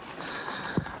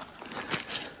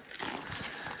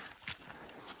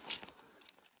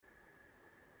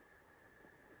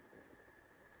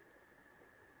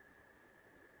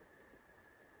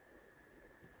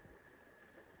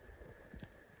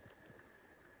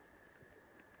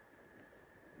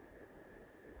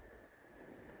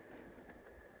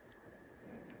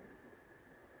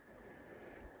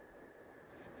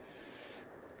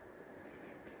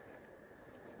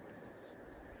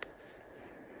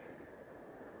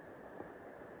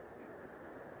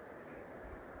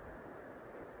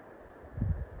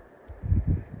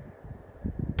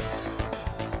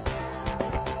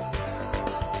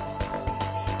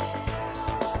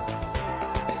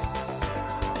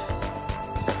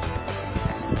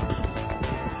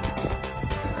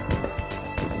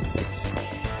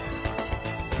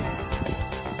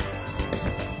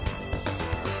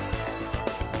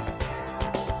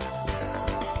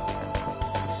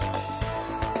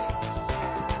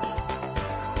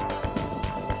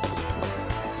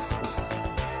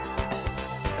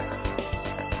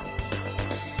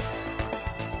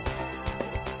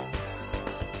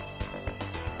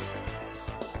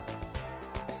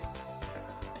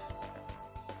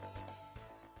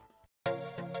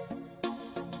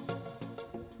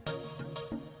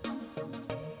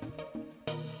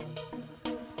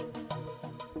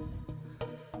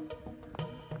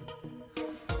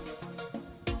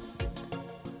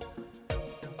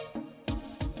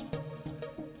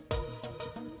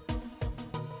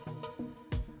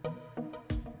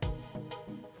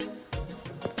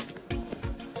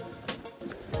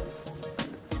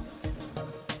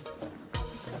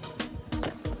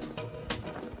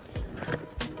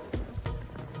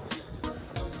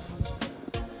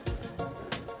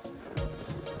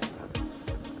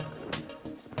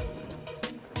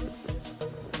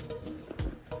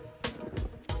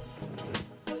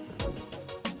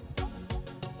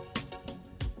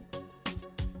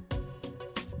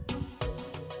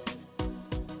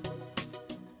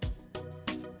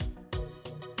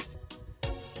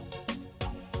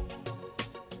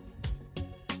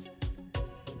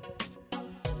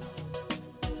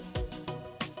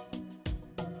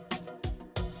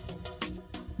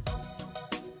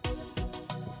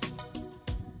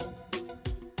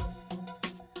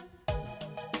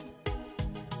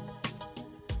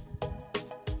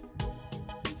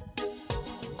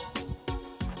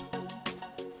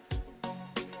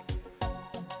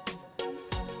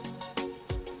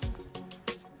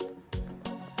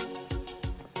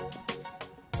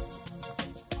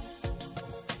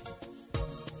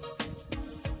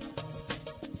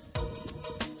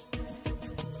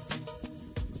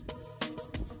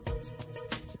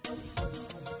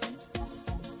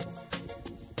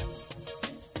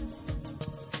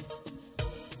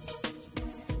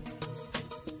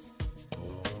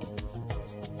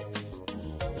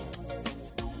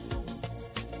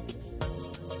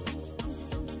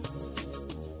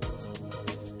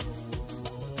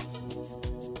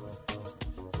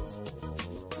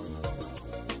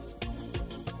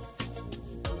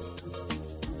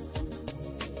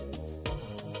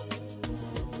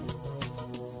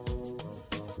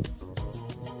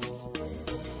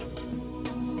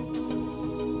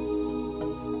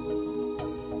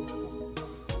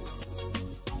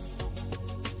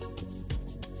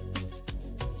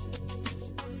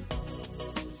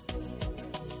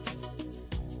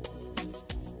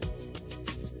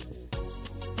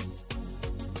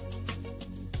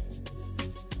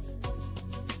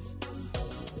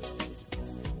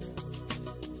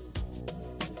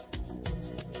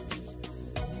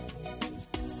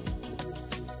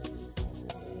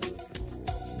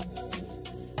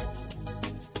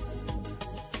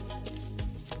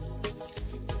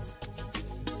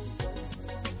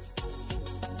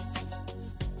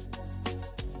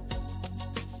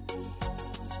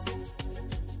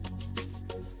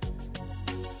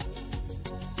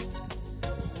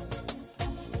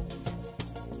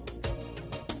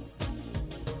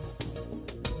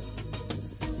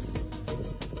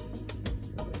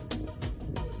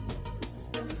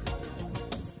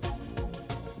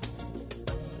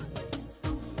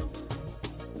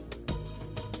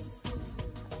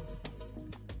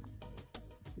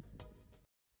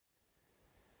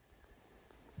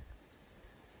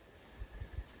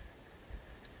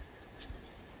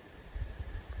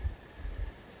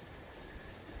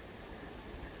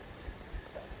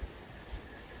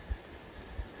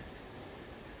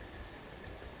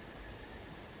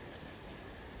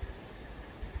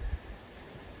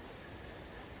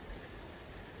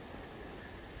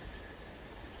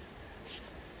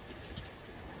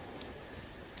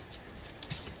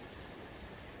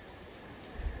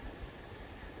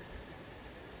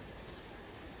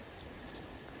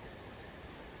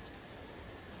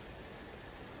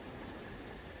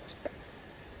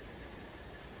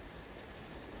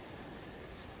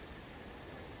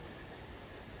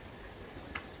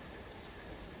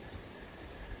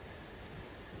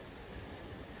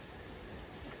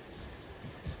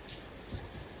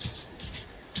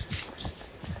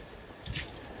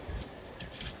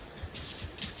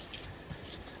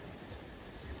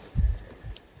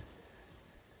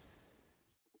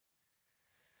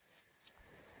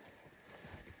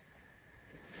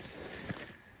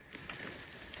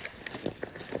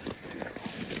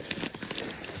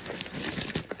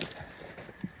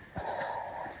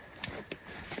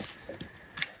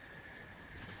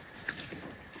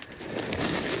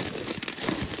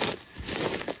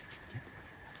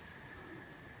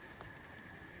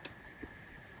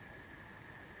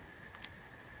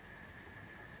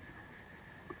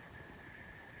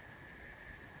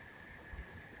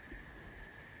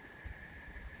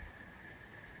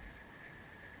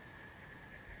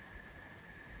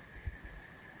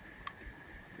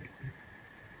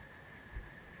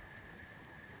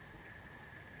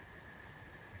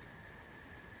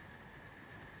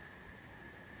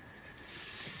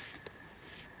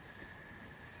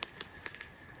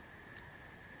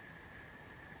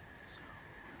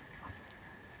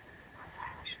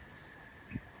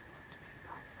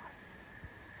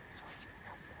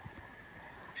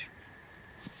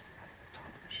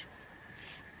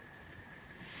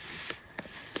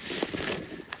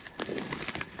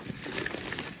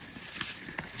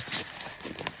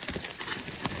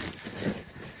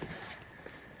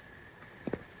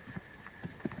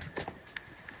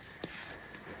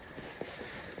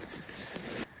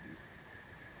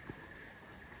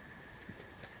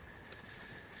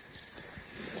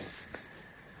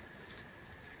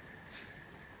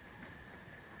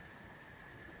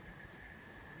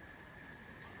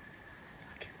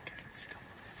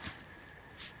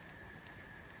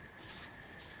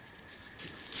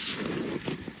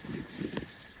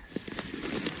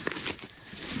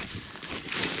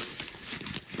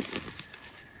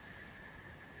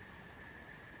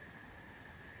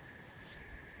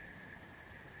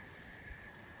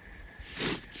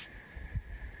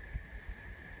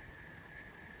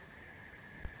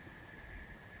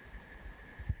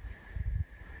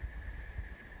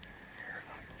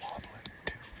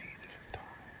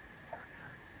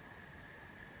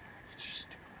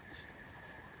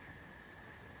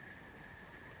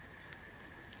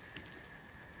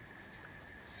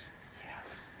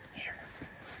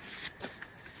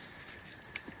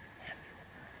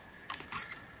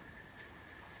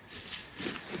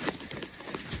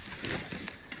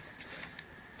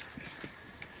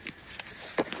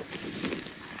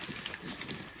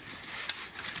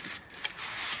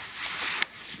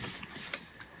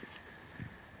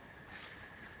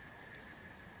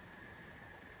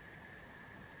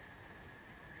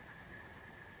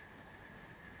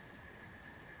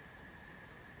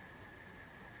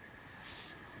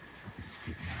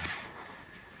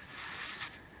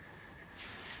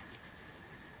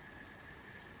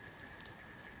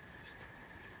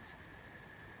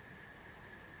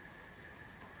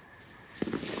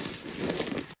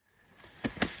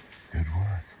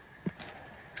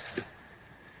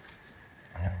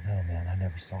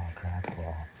 saw a crack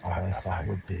claw. All I saw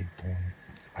were big points.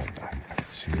 I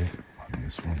see it on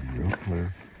this one real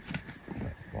clear.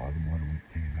 That bottom one we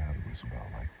came out, it was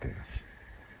about like this.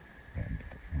 And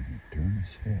when he turned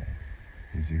his head,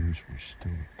 his ears were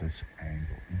still at this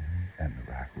angle, and the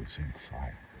rack was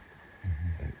inside.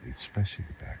 Especially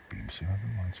the back beam. So the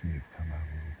other ones may have come out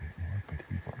a little bit more, but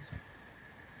he wasn't.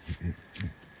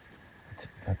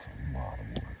 That's a lot of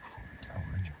work for an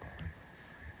average body.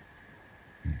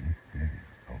 You look bigger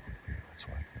over here. That's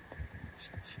why I kept thinking it's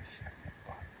this the second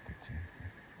body that's in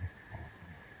here. It's both of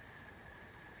them.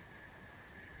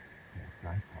 Yeah,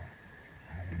 I thought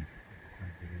having quite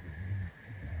a bit of a unit.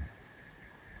 Yeah.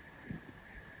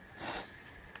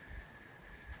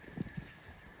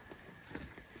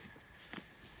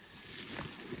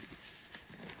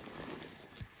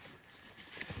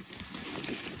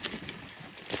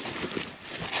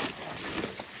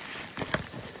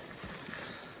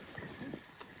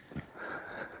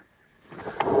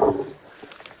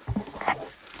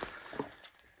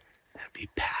 That'd be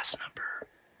pass number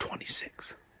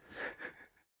 26.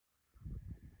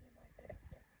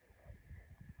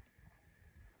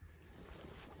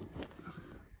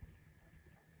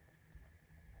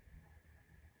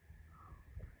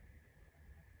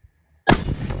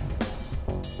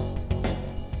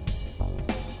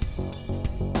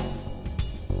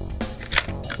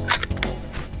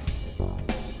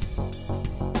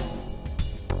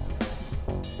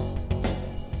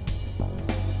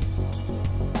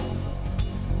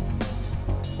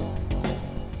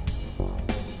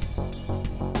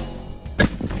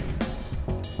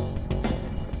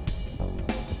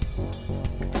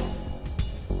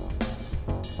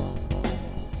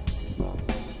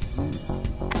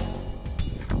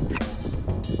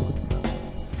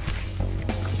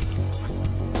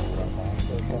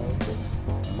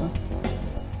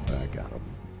 I got him.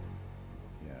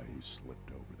 Yeah, he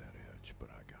slipped over that edge, but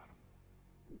I got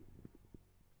him.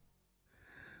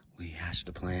 We hatched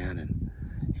a plan, and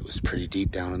it was pretty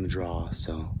deep down in the draw,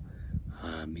 so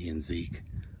me and Zeke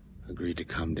agreed to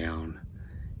come down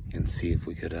and see if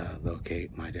we could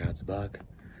locate my dad's buck,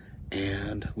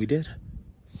 and we did.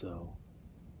 So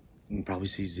you can probably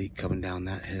see Zeke coming down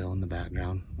that hill in the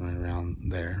background, right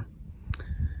around there,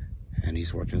 and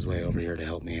he's working his way over here to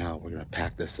help me out. We're gonna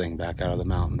pack this thing back out of the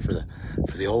mountain for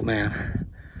the old man.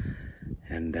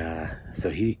 And so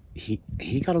he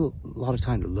got a lot of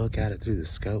time to look at it through the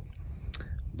scope,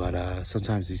 but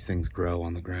sometimes these things grow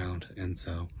on the ground, and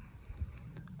so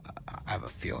I have a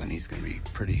feeling he's gonna be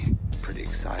pretty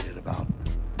excited about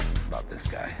this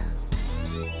guy.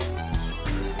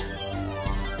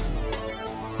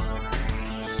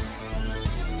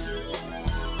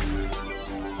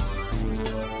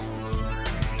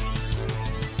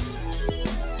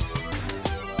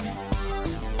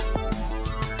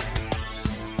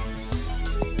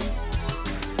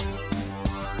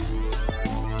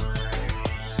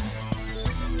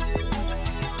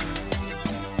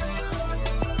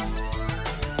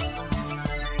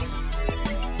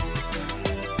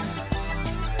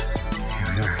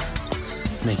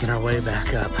 Making our way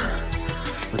back up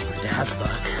with my dad's buck.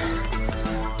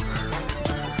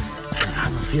 And I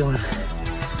have a feeling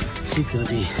he's gonna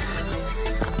be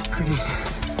pretty happy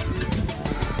with it.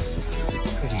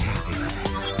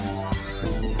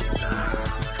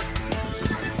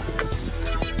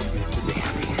 It's a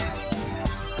dandy,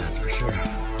 that's for sure.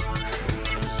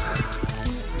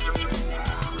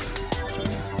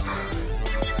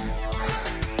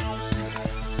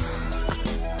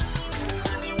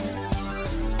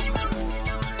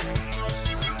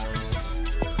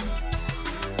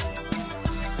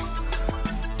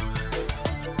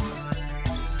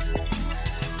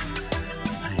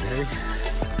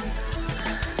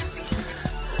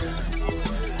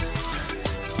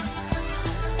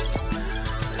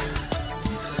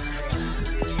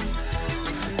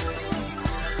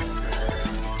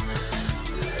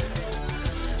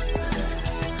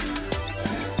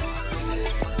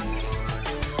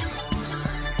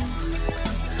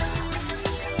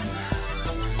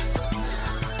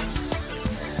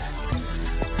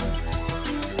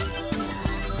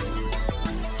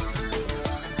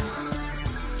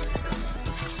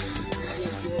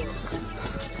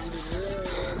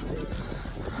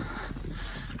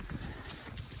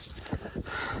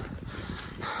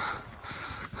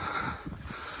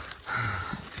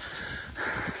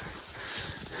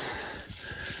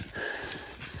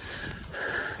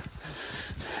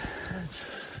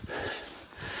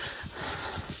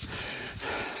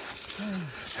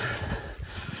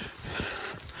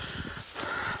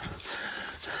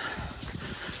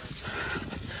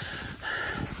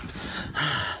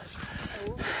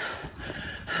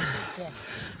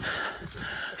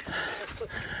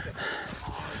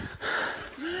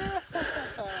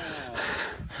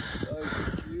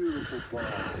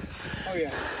 Oh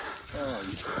yeah. Oh,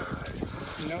 you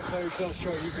guys. You don't sell yourself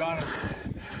short. You got him.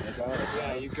 I got it.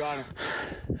 Yeah, you got him.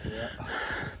 Yeah.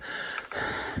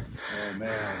 Oh,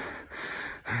 man.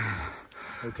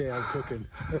 Okay, I'm cooking.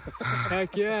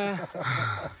 Heck yeah.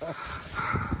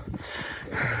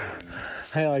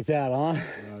 How you like that, huh?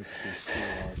 That's just so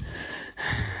awesome.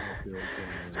 Up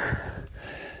there,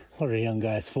 What are young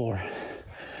guys for?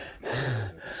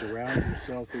 surround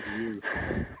yourself with youth.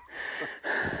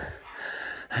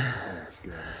 Thanks,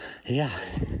 guys. Yeah.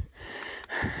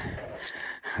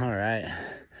 All right.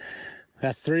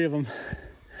 That's 3 of them.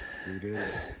 We did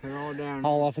it. They're all down.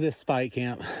 All off of this spike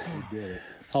camp. We did it.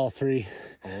 All 3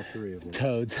 All 3 of them.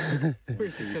 toads.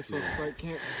 Pretty successful spike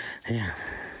camp. Yeah.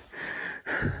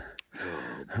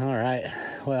 All right.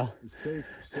 Well, The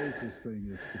safest thing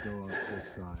is to go up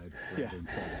this side rather than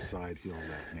try to side hill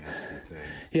that nasty thing.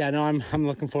 yeah, no, I'm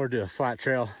looking forward to a flat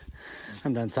trail.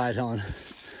 I'm done side hilling.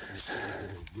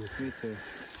 Me too.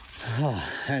 Oh,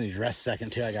 I need to rest a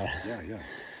second too. I got Yeah.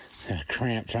 a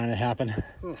cramp trying to happen.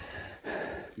 Oh.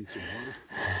 Need some water?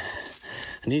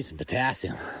 I need some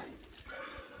potassium.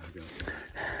 I got that.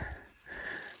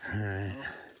 All right.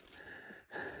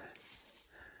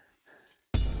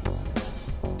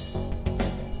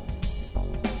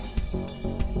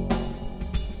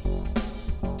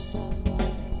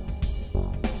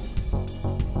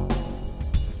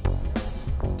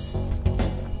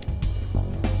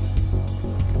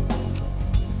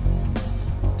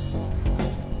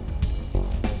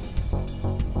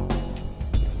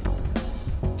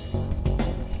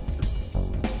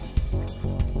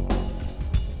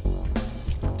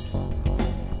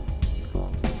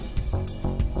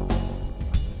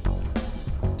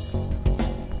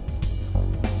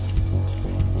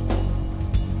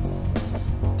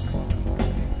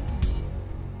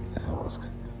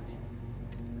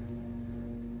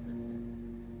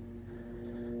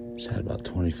 Just had about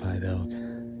 25 elk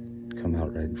come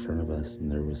out right in front of us,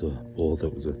 and there was a bull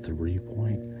that was a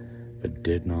 3-point, but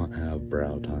did not have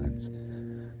brow tines.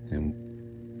 And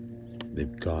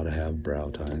they've got to have brow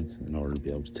tines in order to be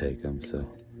able to take them, so.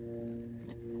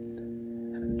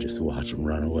 And just watch them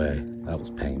run away. That was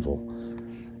painful.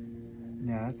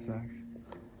 Yeah, that sucks.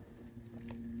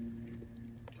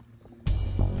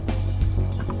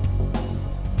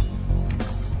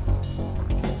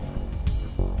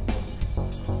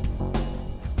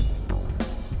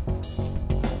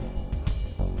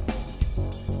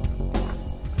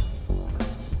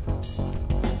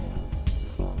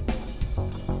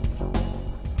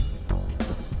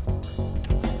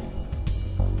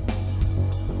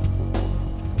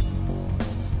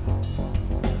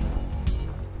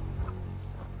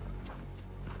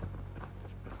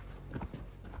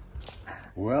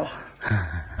 Well,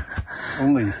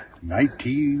 only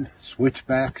 19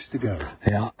 switchbacks to go.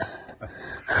 Yeah.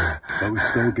 But we're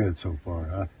still good so far,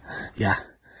 huh? Yeah.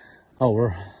 Oh,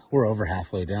 we're over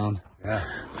halfway down. Yeah.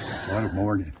 What a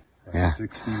morning. Yeah.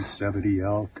 60, 70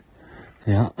 elk,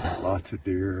 Yeah. lots of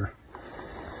deer,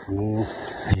 wolf.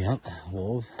 Yep.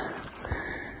 Wolves.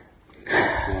 What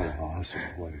an awesome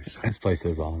place. This place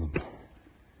is awesome.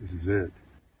 This is it.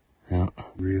 Yeah.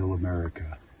 Real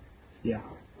America. Yeah.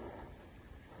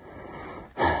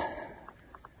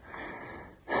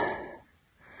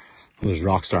 There's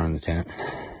Rockstar in the tent.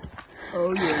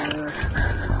 Oh yeah.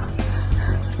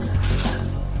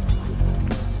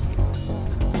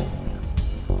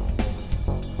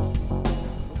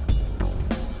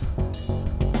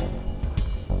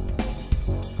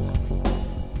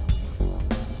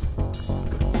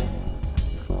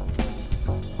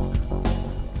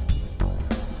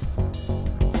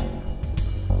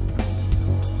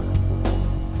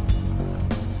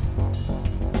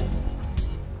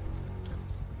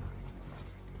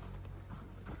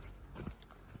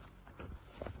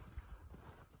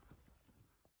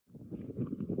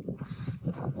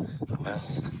 Well,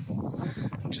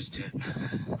 just hit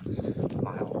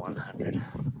mile 100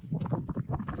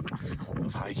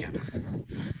 of hiking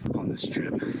on this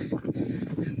trip,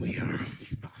 and we are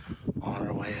on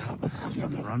our way up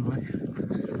from the runway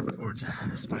towards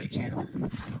Spike Camp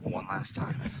one last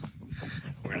time.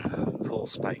 We're gonna pull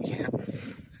Spike Camp,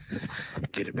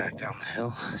 get it back down the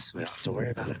hill so we don't have to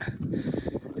worry about it,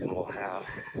 and we'll have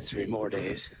 3 more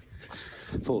days,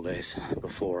 full days,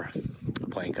 before the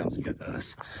plane comes to get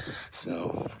us.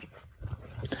 So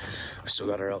we still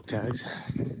got our elk tags.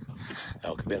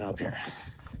 Elk have been up here,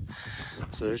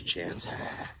 so there's a chance.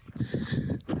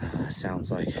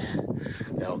 Sounds like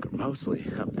the elk are mostly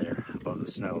up there above the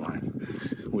snow line,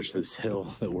 which this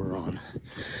hill that we're on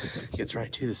gets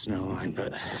right to the snow line,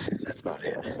 but that's about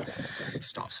it. It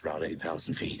stops about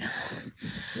 8,000 feet.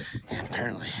 And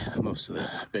apparently most of the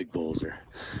big bulls are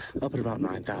up at about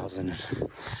 9,000.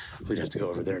 We'd have to go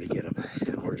over there to get them,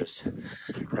 and we're just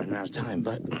running out of time,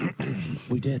 but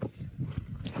we did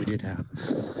have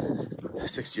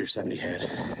 60 or 70 head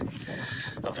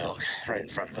of elk right in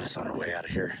front of us on our way out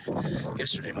of here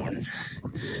yesterday morning,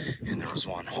 and there was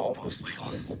one almost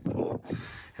legal,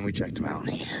 and we checked him out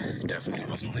and he definitely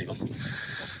wasn't legal.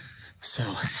 So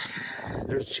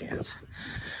there's a chance,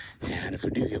 and if we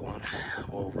do get one,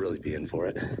 we'll really be in for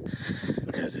it,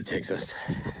 because it takes us,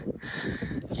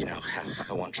 you know,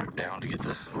 one trip down to get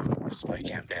the spike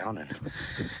camp down,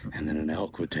 and then an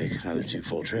elk would take another 2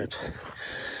 full trips.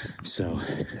 So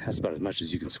that's about as much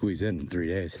as you can squeeze in 3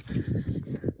 days.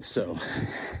 So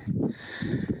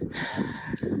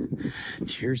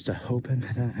here's to hoping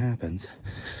that happens,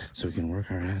 so we can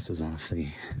work our asses off the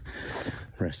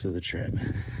rest of the trip.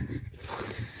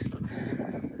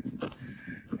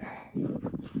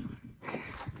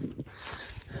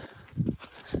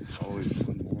 Always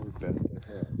one more bet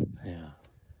ahead. Yeah.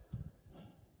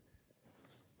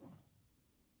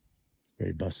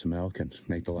 Ready to bust some elk and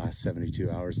make the last 72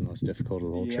 hours the most difficult of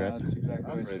the whole trip. That's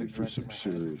exactly I'm ready for some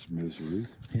serious misery.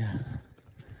 Yeah.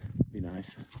 Be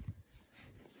nice.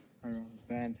 Right around this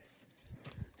bend.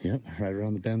 Yep, right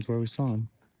around the bends where we saw him.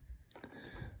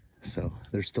 So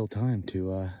there's still time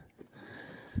to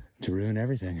ruin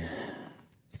everything.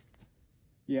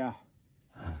 Yeah.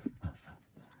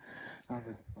 Sounds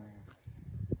like a plan.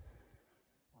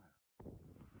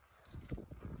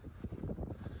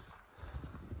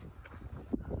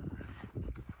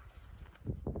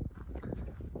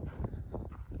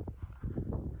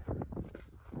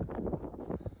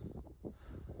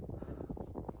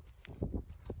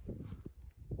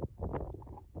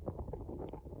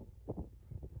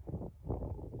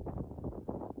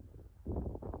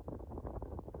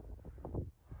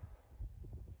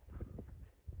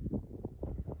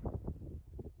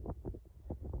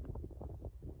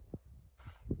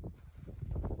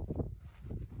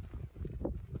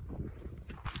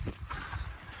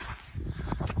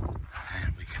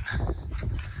 And we can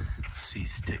see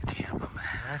stick camp up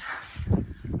ahead,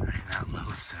 right in that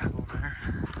low saddle there.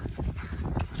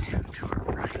 And to our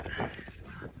right is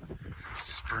the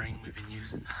spring we've been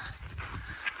using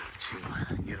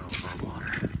to get all of our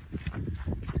water.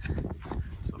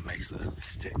 So it makes the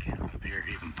stick camp up here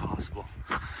even possible.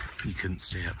 You couldn't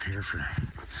stay up here for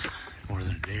more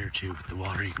than a day or two with the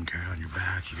water you can carry on your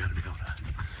back. You gotta be able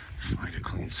to find a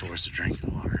clean source of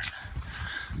drinking water.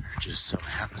 There just so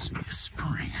happens to be a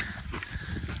spring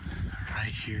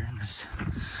right here in this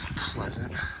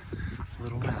pleasant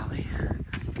little valley.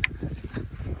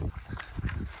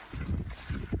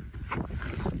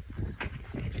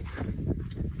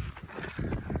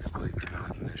 Believe it or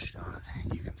not, in this shot,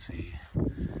 you can see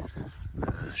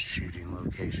the shooting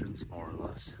locations, more or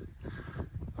less,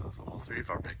 of all 3 of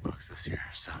our big bucks this year.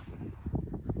 So,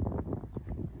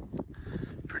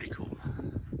 pretty cool.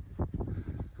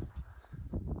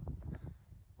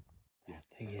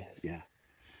 Yeah.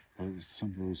 Well, there's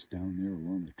some of those down there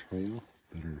along the trail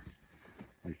that are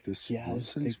like this. Yeah,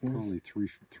 those things probably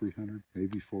 300,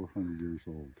 maybe 400 years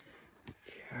old.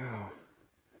 Cow.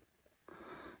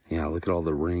 Yeah, look at all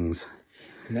the rings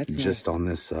just on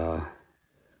this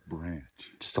Branch.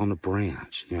 just on the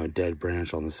branch, you know, a dead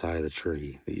branch on the side of the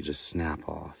tree that you just snap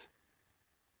off.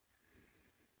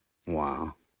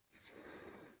 Wow.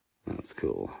 That's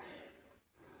cool.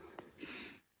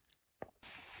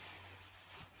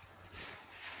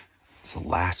 It's the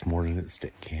last morning at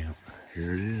stick camp.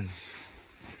 Here it is.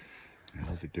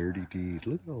 Now the dirty deed.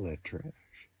 Look at all that trash.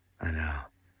 I know.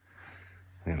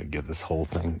 I'm gonna get this whole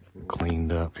thing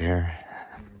cleaned up here.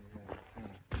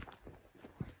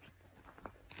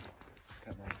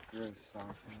 Got my gross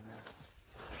socks in there.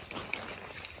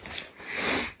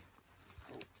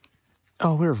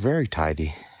 Oh, we're very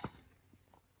tidy.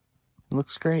 It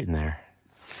looks great in there.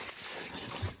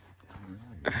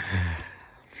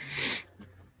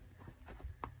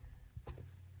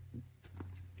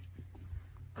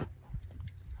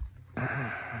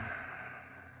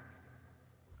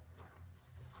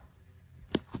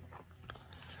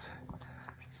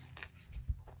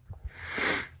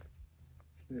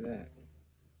 Look at that.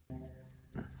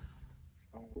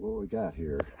 What we got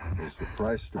here is the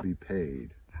price to be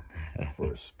paid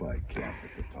for a spike camp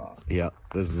at the top. Yep,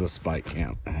 this is a spike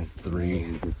camp. It has We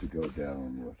get to go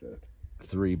down with it.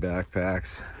 three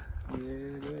backpacks Yeah,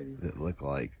 buddy. that look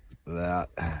like that.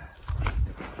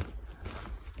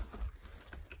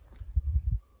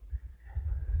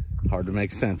 Hard to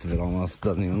make sense of it almost.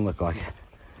 Doesn't even look like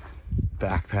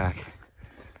backpack.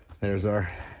 There's our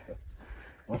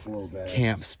Buffalo bag.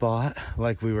 camp spot,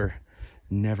 like we were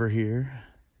never here.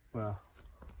 Wow.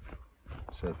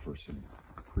 Except for some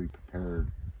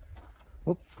pre-prepared.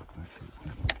 Oh, let's see,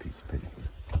 one piece of paper.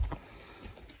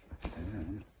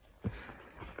 And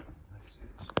let's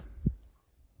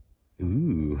see.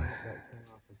 Ooh,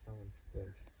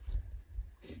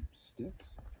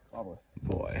 Sticks? Probably.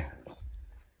 boy.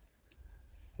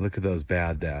 Look at those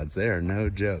bad dads. They are no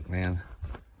joke, man.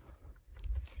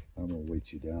 I'm gonna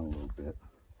weight you down a little bit.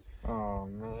 Oh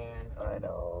man. I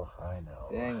know.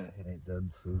 Dang it. And it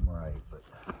doesn't seem right, but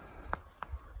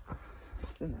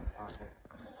It's in that pocket.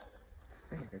 I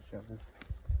think I could shove this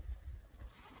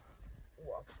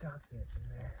walkie-talkie up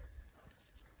in there.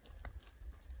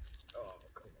 Oh,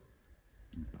 come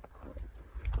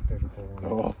on. There's a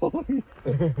whole one.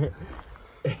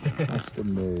 oh,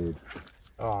 custom made.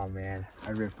 Oh man,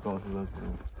 I ripped both of those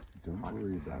things. Don't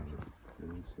worry about it.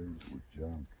 Those things were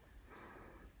junk.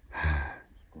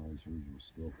 Surprised yours were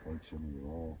still functioning at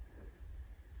all.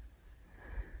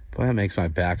 Boy, that makes my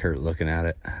back hurt looking at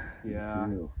it. Yeah,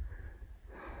 Ew.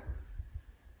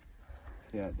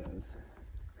 yeah it does.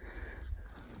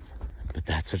 But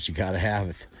that's what you gotta have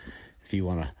if you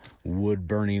want a wood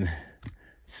burning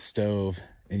stove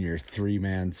in your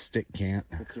 3-man stick camp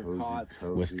With your cots.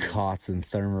 with cots and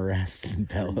thermarest and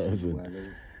pillows and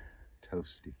Weather,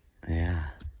 toasty. yeah.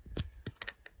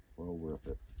 Well worth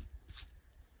it.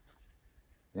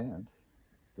 And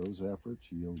those efforts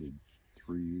yielded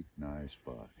 3 nice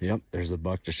bucks. Yep, there's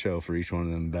 $1 to show for each one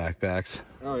of them backpacks.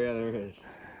 Oh yeah, there is.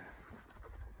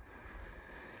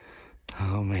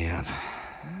 Oh man.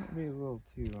 Might be a little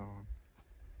too long.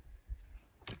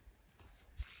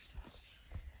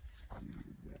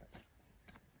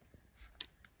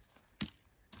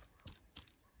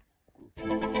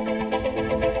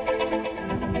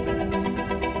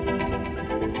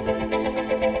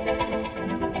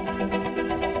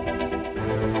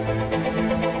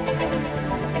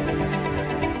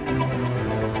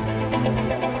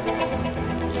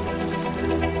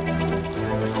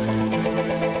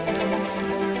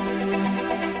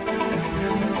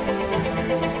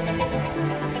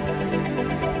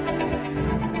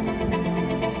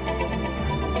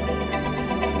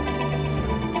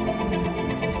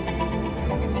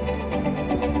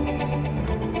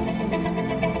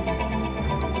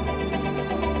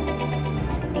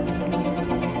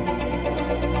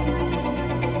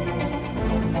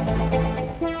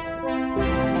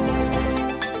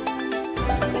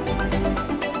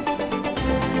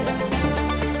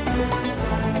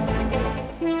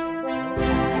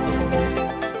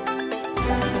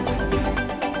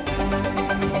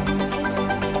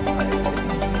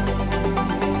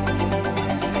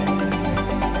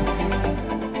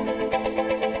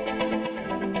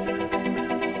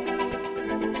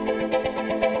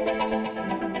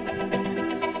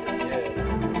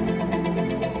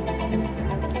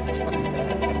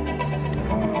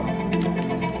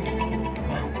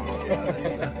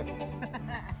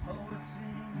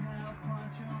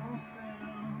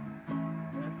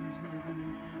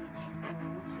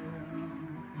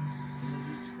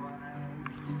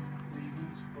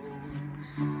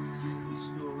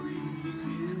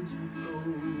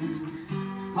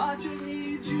 How'd you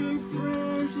need your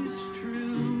friends? It's true.